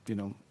in,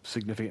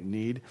 significant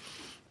need.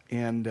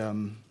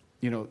 And,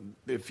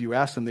 if you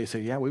ask them, they say,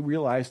 yeah, we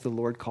realized the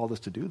Lord called us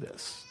to do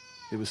this.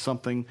 It was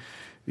something,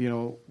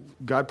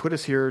 God put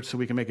us here so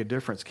we can make a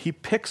difference. He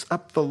picks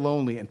up the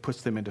lonely and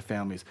puts them into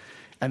families.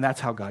 And that's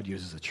how God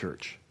uses a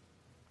church.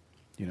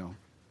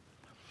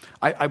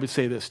 I would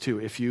say this too.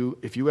 If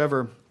you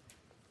ever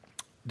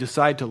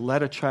decide to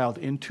let a child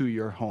into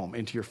your home,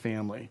 into your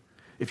family,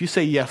 if you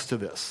say yes to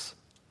this,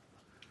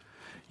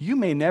 you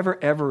may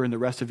never, ever in the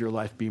rest of your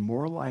life be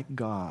more like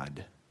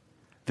God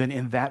than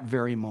in that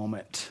very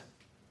moment.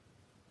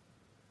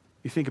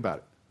 You think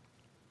about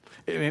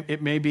it.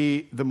 It may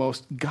be the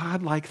most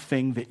God-like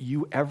thing that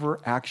you ever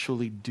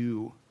actually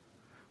do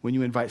when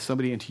you invite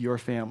somebody into your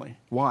family.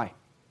 Why?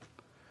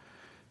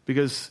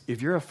 Because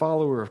if you're a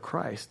follower of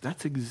Christ,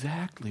 that's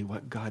exactly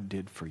what God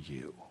did for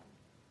you.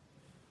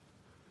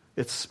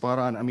 It's spot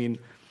on. I mean,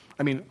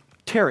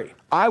 Terry,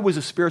 I was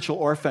a spiritual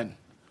orphan,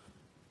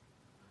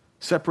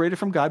 separated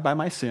from God by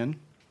my sin,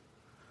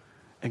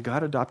 and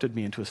God adopted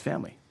me into his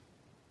family.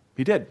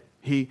 He did.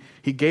 He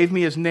gave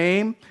me his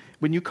name.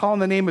 When you call on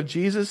the name of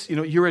Jesus,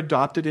 you're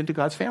adopted into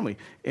God's family.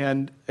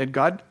 And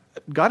God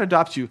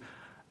adopts you,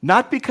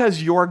 not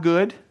because you're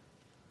good,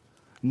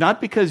 not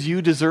because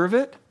you deserve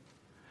it,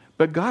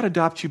 but God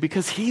adopts you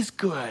because he's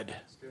good.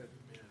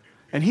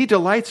 And he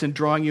delights in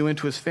drawing you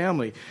into his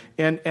family.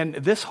 And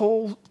this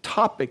whole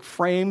topic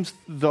frames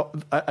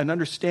an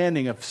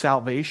understanding of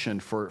salvation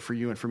for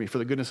you and for me, for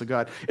the goodness of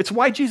God. It's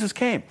why Jesus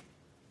came.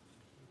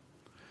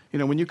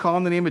 When you call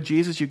on the name of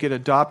Jesus, you get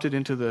adopted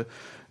into the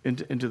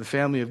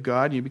family of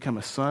God. You become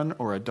a son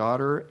or a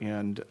daughter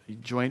and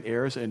joint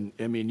heirs. And,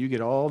 you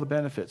get all the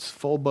benefits,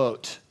 full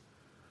boat.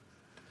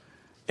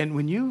 And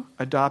when you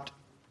adopt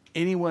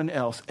anyone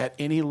else at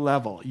any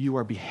level, you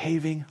are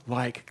behaving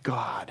like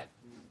God.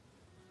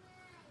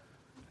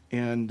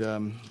 And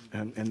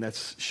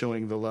that's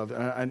showing the love.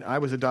 And I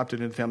was adopted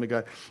into the family of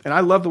God. And I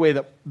love the way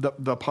that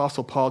the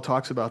Apostle Paul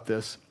talks about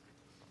this.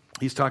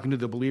 He's talking to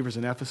the believers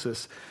in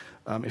Ephesus.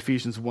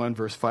 Ephesians 1,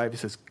 verse 5, he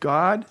says,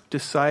 God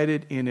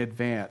decided in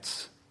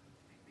advance,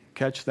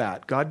 catch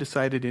that, God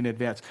decided in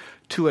advance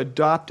to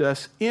adopt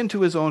us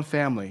into his own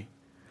family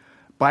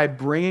by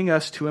bringing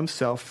us to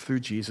himself through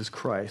Jesus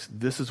Christ.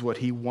 This is what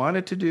he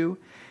wanted to do,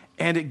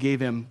 and it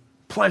gave him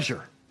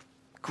pleasure,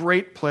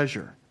 great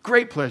pleasure,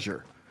 great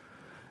pleasure.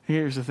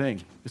 Here's the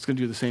thing, it's going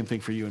to do the same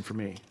thing for you and for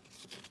me.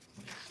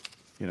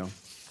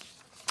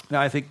 Now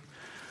I think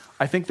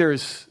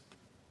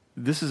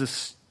this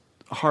is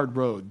a hard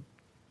road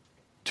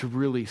to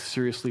really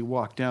seriously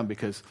walk down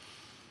because,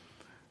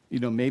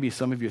 maybe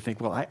some of you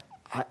think, well,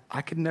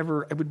 I could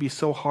never, it would be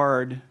so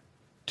hard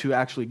to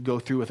actually go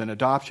through with an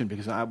adoption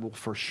because I will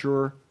for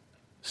sure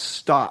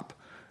stop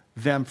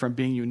them from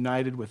being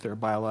united with their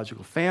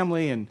biological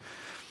family, and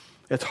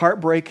it's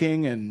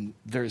heartbreaking, and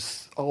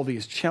there's all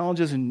these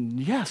challenges, and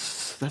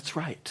yes, that's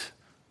right.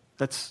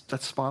 That's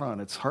spot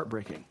on. It's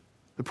heartbreaking.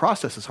 The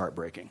process is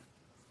heartbreaking.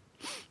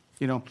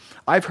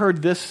 I've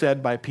heard this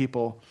said by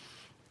people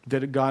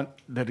that had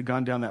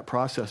gone down that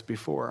process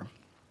before.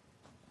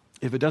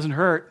 If it doesn't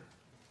hurt,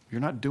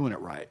 you're not doing it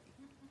right.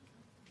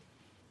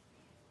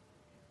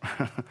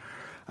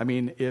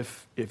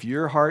 If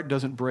your heart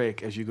doesn't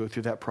break as you go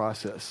through that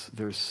process,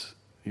 there's,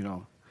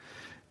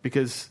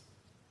 because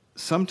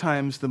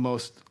sometimes the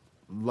most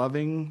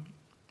loving,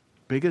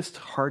 biggest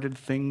hearted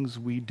things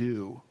we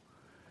do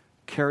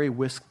carry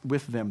with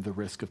them the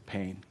risk of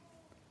pain.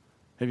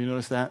 Have you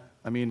noticed that?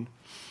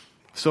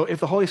 So if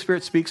the Holy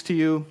Spirit speaks to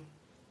you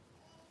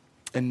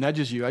and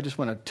nudges you, I just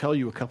want to tell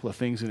you a couple of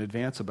things in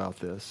advance about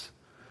this.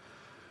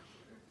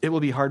 It will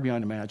be hard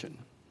beyond imagine.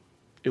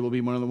 It will be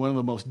one of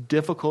the most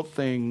difficult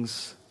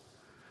things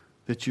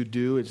that you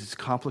do. It's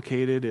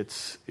complicated.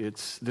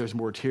 There's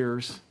more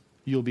tears.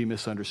 You'll be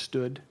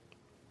misunderstood.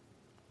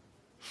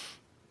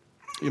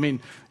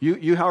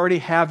 You already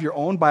have your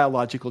own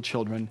biological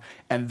children,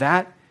 and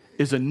that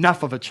is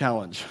enough of a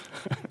challenge,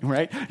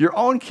 right? Your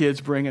own kids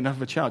bring enough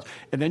of a challenge.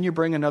 And then you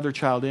bring another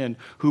child in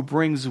who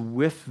brings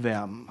with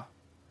them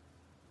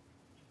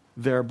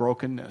their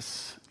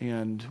brokenness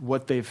and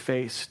what they've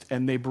faced,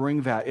 and they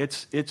bring that.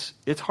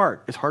 It's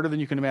hard. It's harder than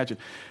you can imagine.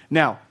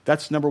 Now,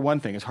 that's number one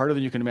thing. It's harder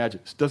than you can imagine.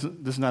 This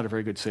is not a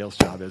very good sales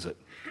job, is it?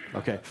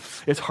 Okay.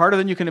 It's harder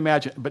than you can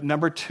imagine. But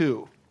number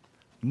two,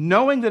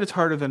 knowing that it's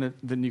harder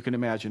than you can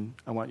imagine,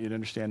 I want you to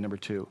understand number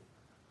two,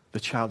 the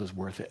child is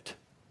worth it.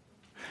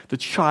 The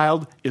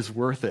child is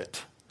worth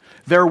it.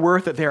 They're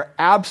worth it. They're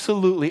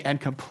absolutely and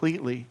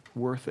completely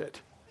worth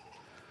it.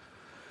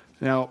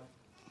 Now,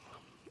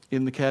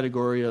 in the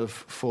category of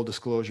full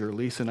disclosure,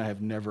 Lisa and I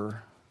have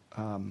never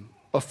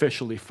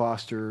officially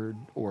fostered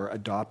or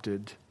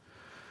adopted.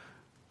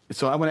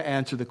 So I want to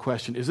answer the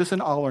question, is this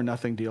an all or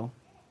nothing deal?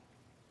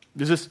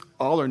 Is this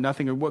all or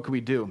nothing, or what can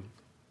we do?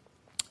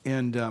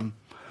 And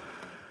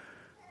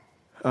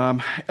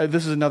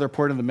this is another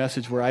part of the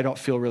message where I don't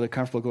feel really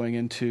comfortable going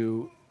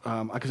into,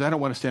 because I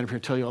don't want to stand up here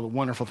and tell you all the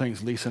wonderful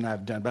things Lisa and I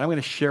have done, but I'm going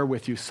to share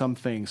with you some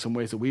things, some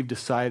ways that we've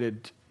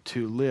decided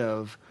to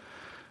live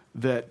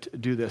that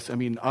do this. I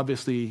mean,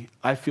 obviously,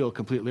 I feel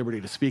complete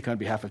liberty to speak on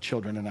behalf of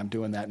children, and I'm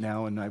doing that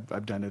now, and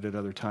I've done it at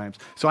other times.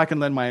 So I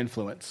can lend my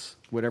influence,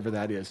 whatever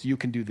that is. You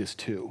can do this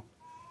too.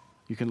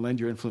 You can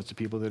lend your influence to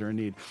people that are in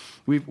need.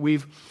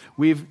 We've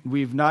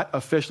not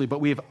officially,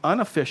 but we've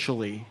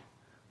unofficially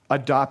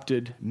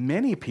adopted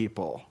many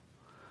people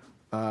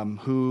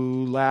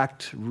who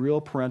lacked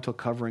real parental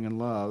covering and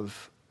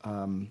love,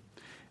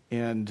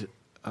 and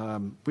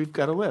we've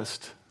got a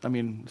list. I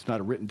mean, it's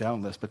not a written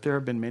down list, but there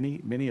have been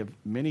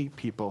many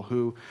people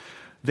who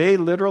they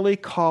literally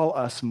call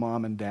us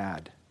mom and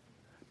dad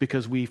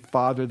because we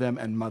father them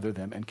and mother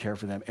them and care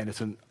for them, and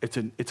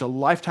it's a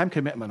lifetime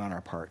commitment on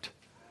our part.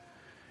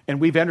 And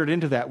we've entered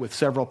into that with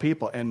several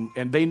people, and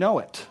they know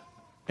it,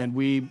 and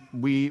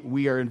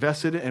we are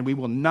invested in, and we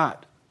will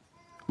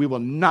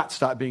not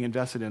stop being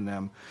invested in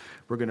them.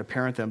 We're going to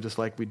parent them just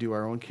like we do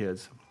our own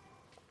kids.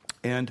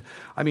 And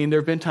I mean,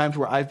 there have been times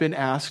where I've been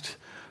asked.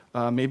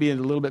 Maybe a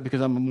little bit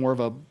because I'm more of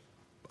a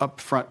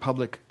upfront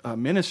public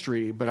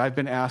ministry, but I've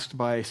been asked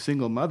by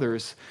single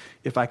mothers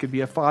if I could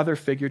be a father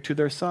figure to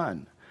their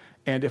son.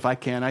 And if I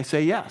can, I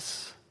say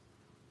yes.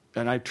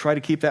 And I try to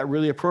keep that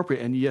really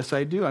appropriate. And yes,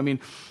 I do. I mean,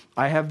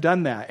 I have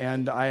done that.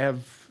 And I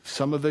have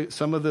some of those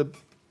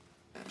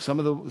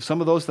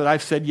that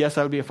I've said yes,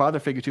 I would be a father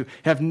figure to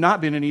have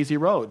not been an easy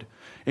road.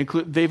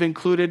 They've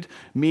included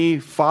me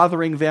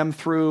fathering them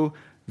through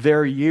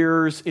their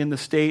years in the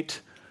state.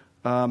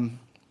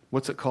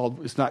 What's it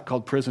called? It's not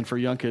called prison for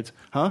young kids,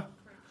 huh?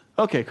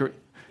 Okay,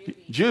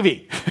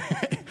 juvie.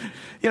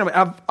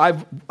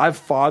 I've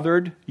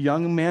fathered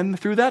young men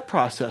through that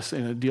process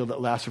in a deal that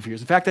lasts for a few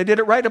years. In fact, I did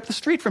it right up the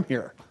street from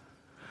here,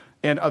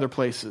 and other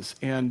places.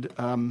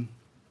 And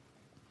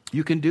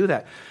you can do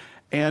that.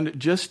 And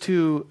just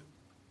to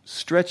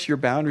stretch your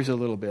boundaries a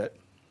little bit,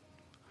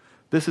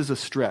 this is a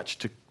stretch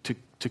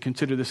to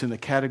consider this in the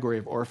category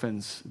of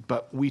orphans,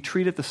 but we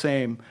treat it the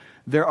same.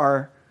 There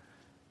are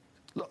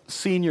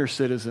senior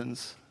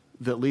citizens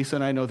that Lisa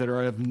and I know that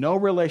are of no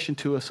relation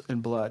to us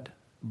in blood,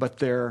 but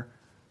they're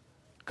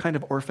kind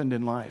of orphaned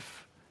in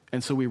life.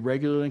 And so we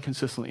regularly and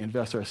consistently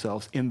invest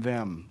ourselves in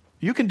them.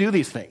 You can do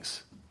these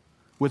things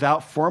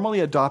without formally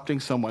adopting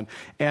someone.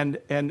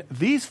 And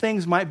these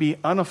things might be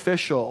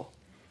unofficial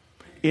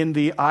in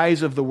the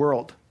eyes of the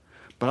world,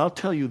 but I'll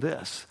tell you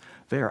this,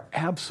 they are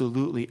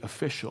absolutely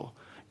official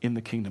in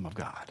the kingdom of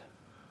God.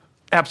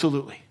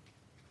 Absolutely.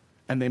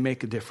 And they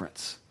make a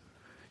difference.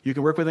 You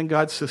can work within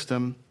God's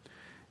system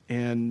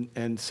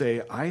and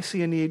say, I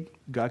see a need,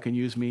 God can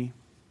use me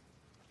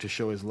to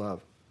show his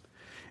love.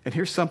 And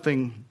here's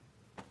something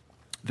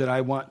that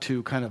I want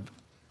to kind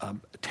of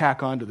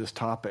tack onto this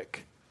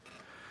topic.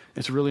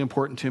 It's really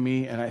important to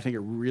me, and I think it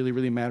really,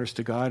 really matters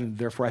to God, and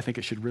therefore I think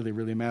it should really,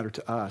 really matter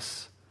to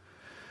us.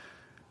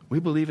 We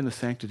believe in the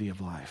sanctity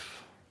of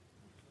life.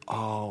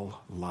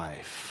 All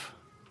life.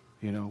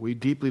 You know, we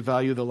deeply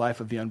value the life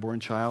of the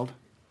unborn child,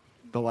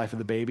 the life of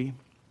the baby.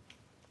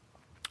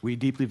 We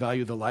deeply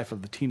value the life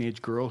of the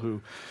teenage girl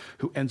who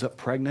ends up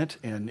pregnant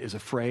and is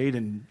afraid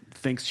and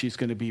thinks she's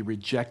going to be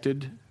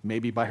rejected,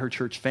 maybe by her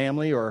church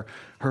family or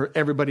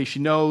everybody she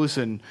knows,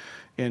 and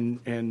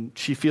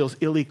she feels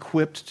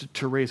ill-equipped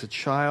to raise a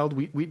child.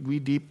 We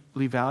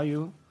deeply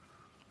value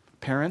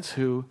parents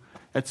who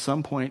at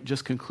some point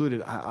just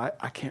concluded,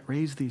 I can't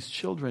raise these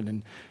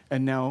children,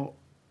 and now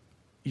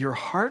you're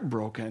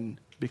heartbroken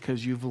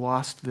because you've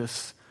lost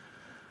this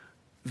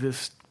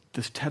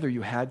tether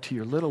you had to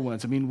your little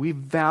ones. I mean, we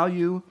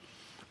value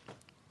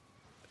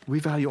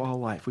all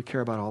life. We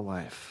care about all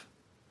life.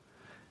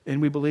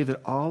 And we believe that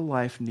all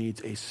life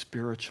needs a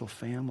spiritual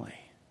family.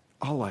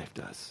 All life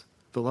does.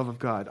 The love of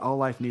God. All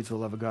life needs the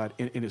love of God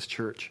in his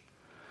church.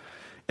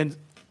 And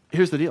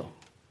here's the deal.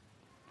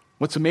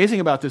 What's amazing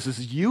about this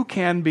is you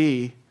can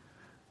be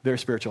their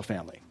spiritual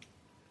family.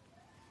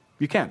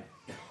 You can.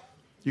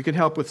 You can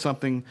help with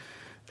something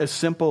as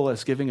simple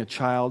as giving a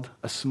child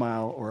a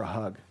smile or a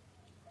hug.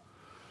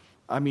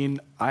 I mean,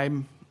 as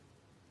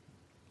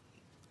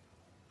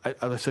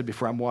I said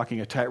before, I'm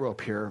walking a tightrope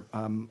here.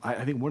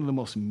 I think one of the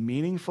most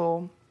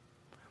meaningful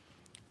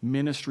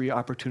ministry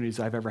opportunities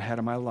I've ever had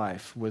in my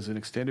life was an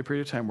extended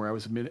period of time where I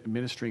was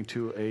ministering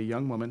to a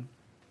young woman.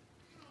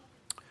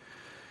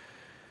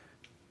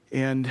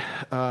 And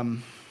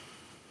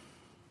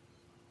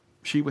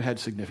she had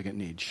significant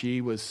needs.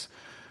 She was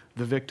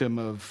the victim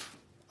of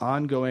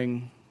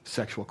ongoing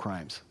sexual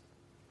crimes.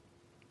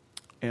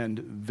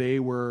 And they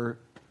were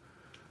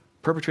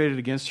perpetrated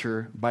against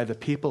her by the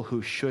people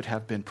who should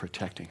have been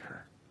protecting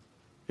her.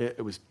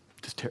 It was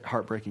just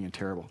heartbreaking and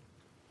terrible.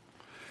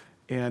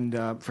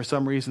 And for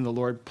some reason, the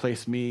Lord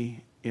placed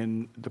me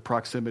in the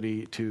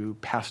proximity to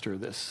pastor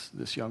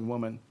this young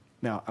woman.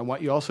 Now, I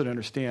want you also to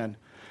understand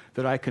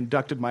that I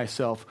conducted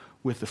myself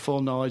with the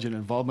full knowledge and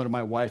involvement of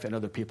my wife and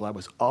other people. I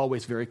was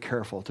always very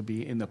careful to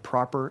be in the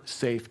proper,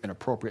 safe, and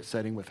appropriate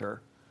setting with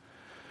her.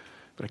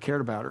 But I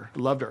cared about her,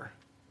 loved her,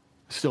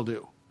 still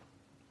do.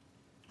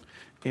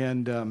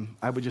 And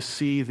I would just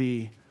see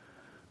the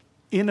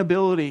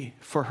inability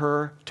for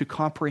her to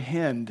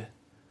comprehend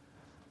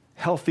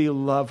healthy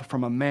love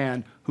from a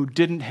man who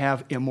didn't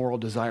have immoral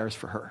desires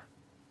for her.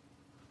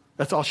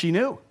 That's all she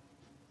knew.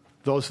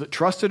 Those that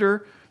trusted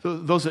her,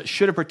 those that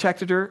should have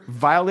protected her,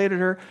 violated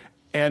her,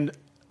 and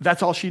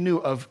that's all she knew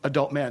of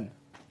adult men.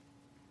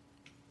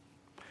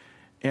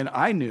 And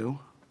I knew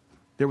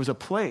there was a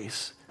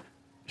place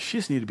she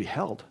just needed to be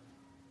held.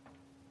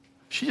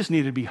 She just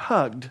needed to be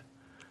hugged,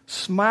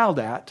 smiled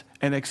at,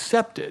 and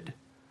accepted.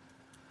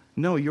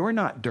 No, you're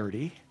not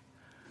dirty.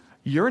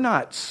 You're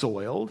not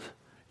soiled.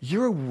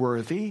 You're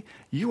worthy.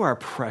 You are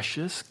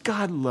precious.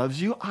 God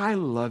loves you. I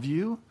love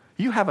you.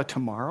 You have a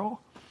tomorrow.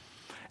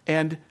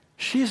 And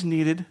she's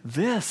needed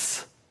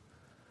this.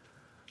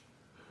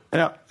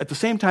 Now, at the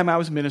same time I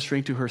was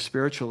ministering to her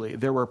spiritually,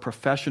 there were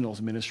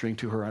professionals ministering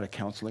to her on a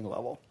counseling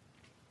level.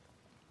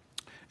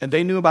 And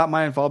they knew about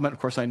my involvement. Of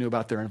course, I knew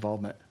about their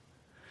involvement.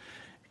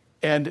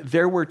 And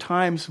there were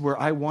times where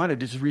I wanted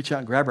to just reach out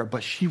and grab her,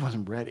 but she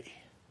wasn't ready.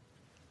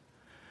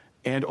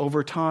 And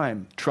over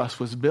time, trust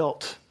was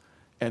built.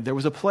 And there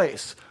was a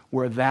place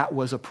where that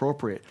was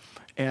appropriate.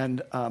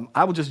 And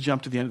I will just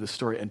jump to the end of the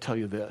story and tell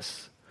you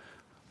this.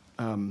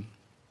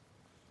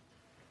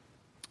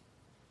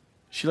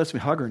 She lets me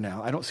hug her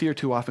now. I don't see her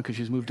too often because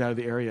she's moved out of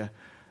the area.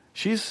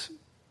 She's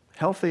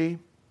healthier,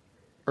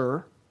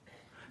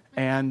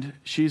 and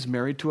she's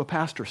married to a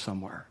pastor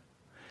somewhere.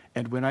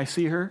 And when I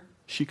see her,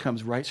 she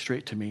comes right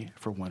straight to me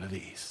for one of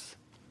these.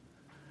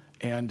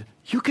 And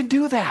you can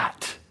do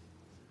that.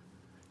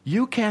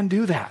 You can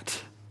do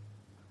that.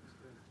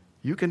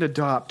 You can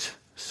adopt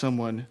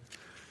someone.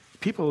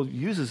 People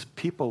uses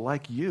people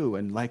like you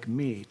and like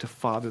me to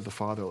father the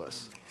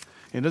fatherless.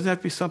 And it doesn't have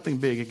to be something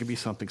big. It can be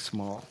something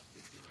small.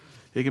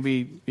 It can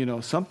be,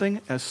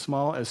 something as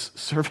small as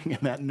serving in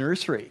that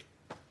nursery.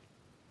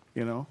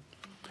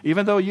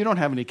 Even though you don't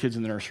have any kids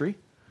in the nursery.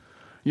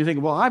 You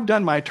think, well, I've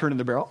done my turn in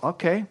the barrel.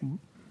 Okay.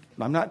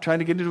 I'm not trying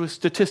to get into a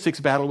statistics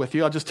battle with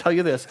you. I'll just tell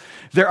you this.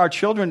 There are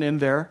children in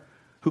there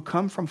who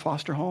come from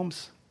foster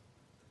homes,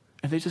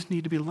 and they just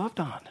need to be loved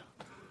on.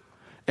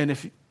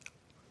 And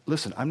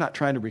listen, I'm not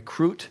trying to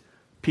recruit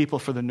people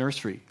for the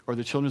nursery or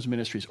the children's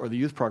ministries or the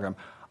youth program.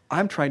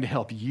 I'm trying to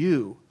help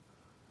you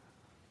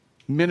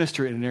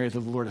minister in an area that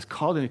the Lord has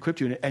called and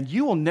equipped you in, and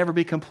you will never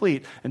be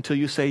complete until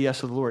you say yes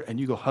to the Lord and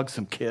you go hug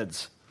some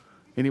kids.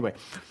 Anyway,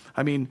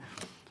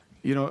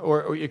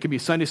 or it could be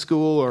Sunday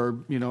school, or,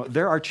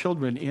 there are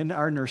children in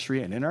our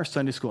nursery and in our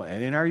Sunday school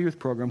and in our youth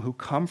program who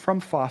come from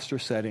foster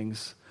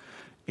settings.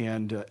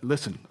 And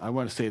listen, I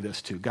want to say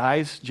this too.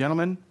 Guys,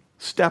 gentlemen,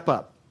 step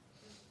up.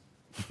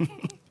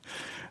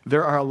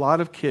 There are a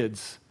lot of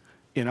kids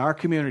in our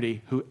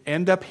community who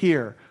end up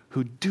here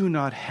who do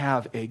not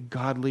have a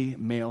godly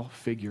male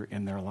figure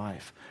in their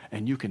life.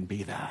 And you can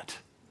be that.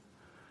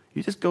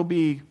 You just go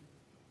be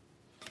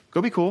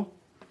cool.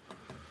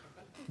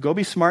 Go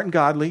be smart and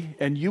godly,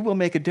 and you will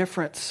make a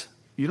difference.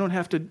 You don't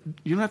have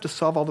to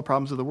solve all the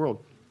problems of the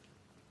world.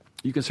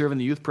 You can serve in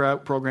the youth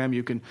program.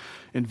 You can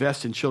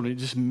invest in children. You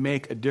just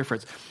make a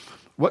difference.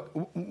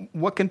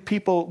 What can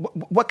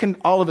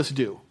all of us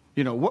do?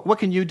 What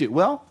can you do?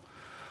 Well,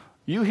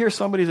 you hear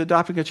somebody's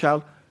adopting a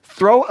child,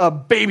 throw a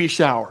baby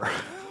shower.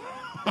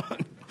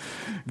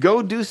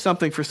 Go do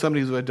something for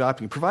somebody who's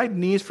adopting. Provide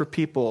needs for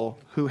people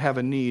who have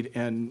a need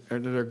and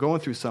are going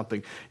through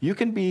something. You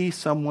can be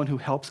someone who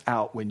helps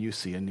out when you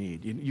see a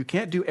need. You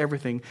can't do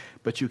everything,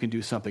 but you can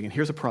do something. And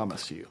here's a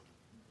promise to you.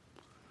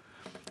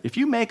 If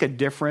you make a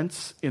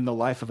difference in the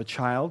life of a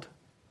child,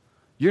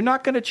 you're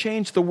not going to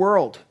change the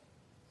world,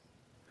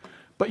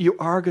 but you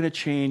are going to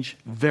change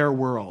their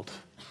world.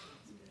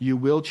 You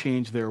will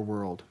change their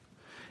world.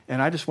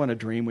 And I just want to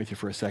dream with you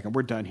for a second.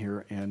 We're done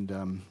here, and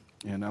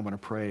I want to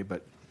pray.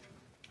 But,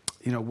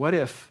 what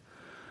if,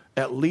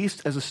 at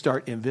least as a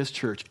start in this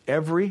church,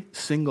 every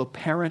single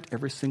parent,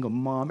 every single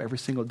mom, every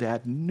single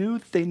dad knew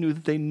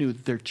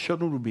that their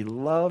children would be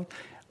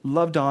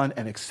loved on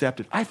and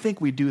accepted. I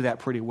think we do that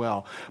pretty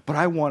well. But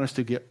I want us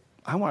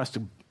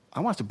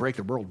to break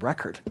the world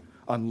record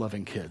on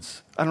loving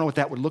kids. I don't know what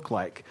that would look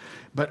like.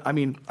 But I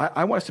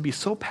want us to be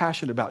so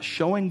passionate about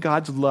showing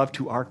God's love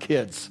to our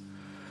kids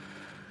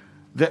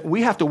that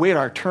we have to wait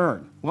our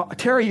turn. Well,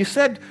 Terry, you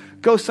said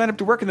go sign up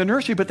to work in the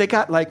nursery, but they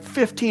got like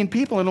 15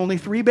 people and only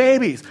 3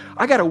 babies.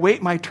 I got to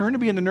wait my turn to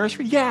be in the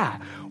nursery? Yeah.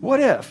 What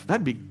if?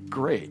 That'd be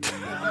great.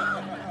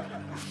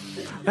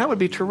 That would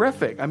be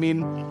terrific. I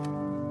mean,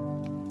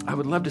 I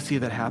would love to see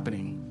that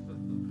happening.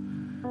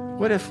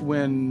 What if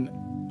when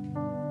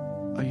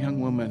a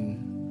young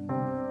woman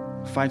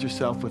finds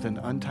herself with an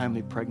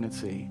untimely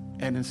pregnancy,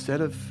 and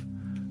instead of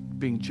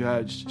being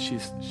judged, she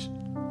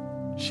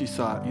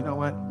saw, you know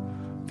what?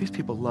 These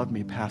people love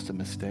me past a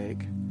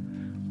mistake.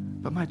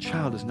 But my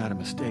child is not a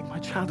mistake. My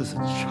child is a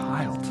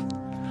child.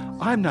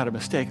 I'm not a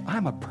mistake.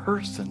 I'm a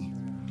person.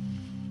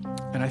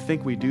 And I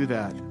think we do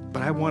that.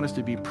 But I want us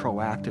to be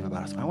proactive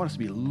about it. I want us to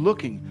be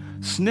looking,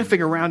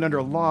 sniffing around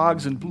under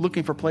logs and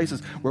looking for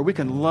places where we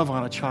can love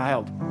on a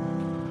child.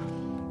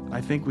 I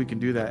think we can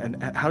do that.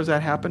 And how does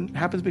that happen? It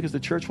happens because the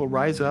church will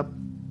rise up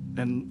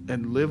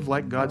and live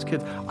like God's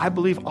kids. I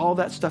believe all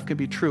that stuff can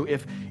be true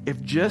if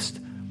just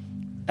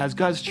as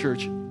God's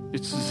church,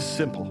 it's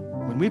simple.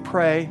 When we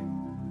pray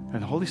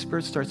and the Holy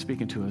Spirit starts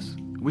speaking to us,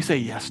 we say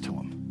yes to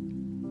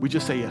him. We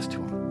just say yes to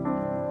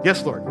him.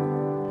 Yes, Lord.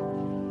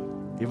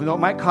 Even though it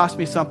might cost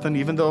me something,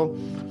 even though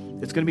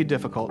it's going to be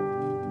difficult,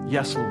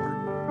 yes,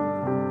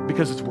 Lord,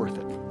 because it's worth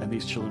it, and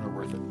these children are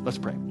worth it. Let's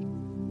pray.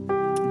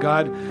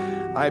 God,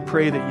 I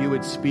pray that you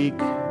would speak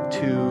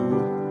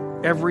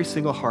to every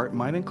single heart,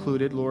 mine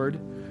included, Lord.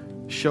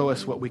 Show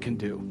us what we can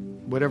do,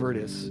 whatever it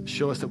is.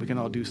 Show us that we can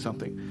all do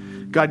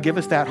something. God, give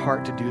us that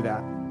heart to do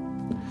that.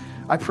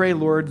 I pray,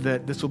 Lord,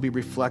 that this will be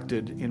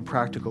reflected in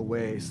practical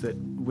ways, that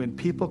when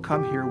people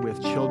come here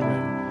with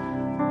children,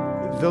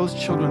 those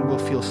children will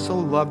feel so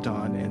loved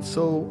on and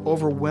so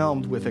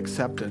overwhelmed with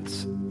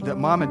acceptance that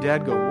mom and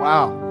dad go,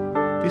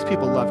 wow, these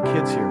people love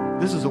kids here.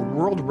 This is a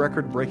world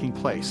record-breaking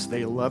place.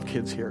 They love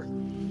kids here.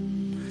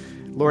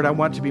 Lord, I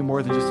want to be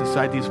more than just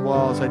inside these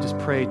walls. I just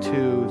pray,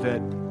 too,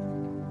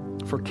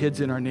 that for kids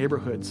in our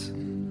neighborhoods,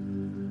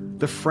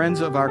 the friends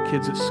of our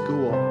kids at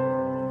school,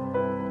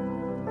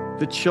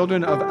 the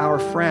children of our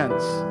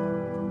friends,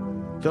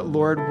 that,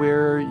 Lord,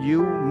 where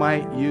you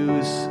might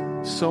use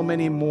so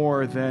many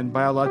more than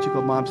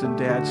biological moms and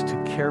dads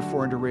to care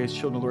for and to raise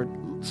children,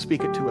 Lord,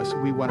 speak it to us.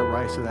 We want to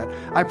rise to that.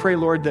 I pray,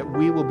 Lord, that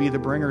we will be the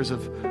bringers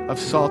of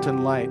salt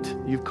and light.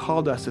 You've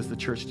called us as the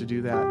church to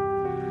do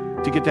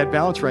that, to get that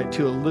balance right,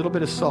 too, a little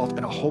bit of salt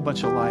and a whole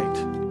bunch of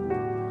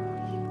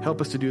light. Help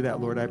us to do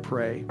that, Lord, I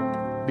pray,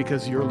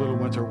 because your little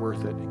ones are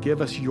worth it. Give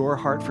us your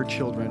heart for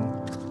children.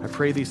 I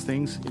pray these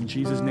things in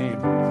Jesus' name.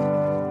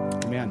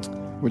 Amen.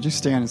 Would you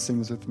stand and sing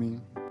this with me?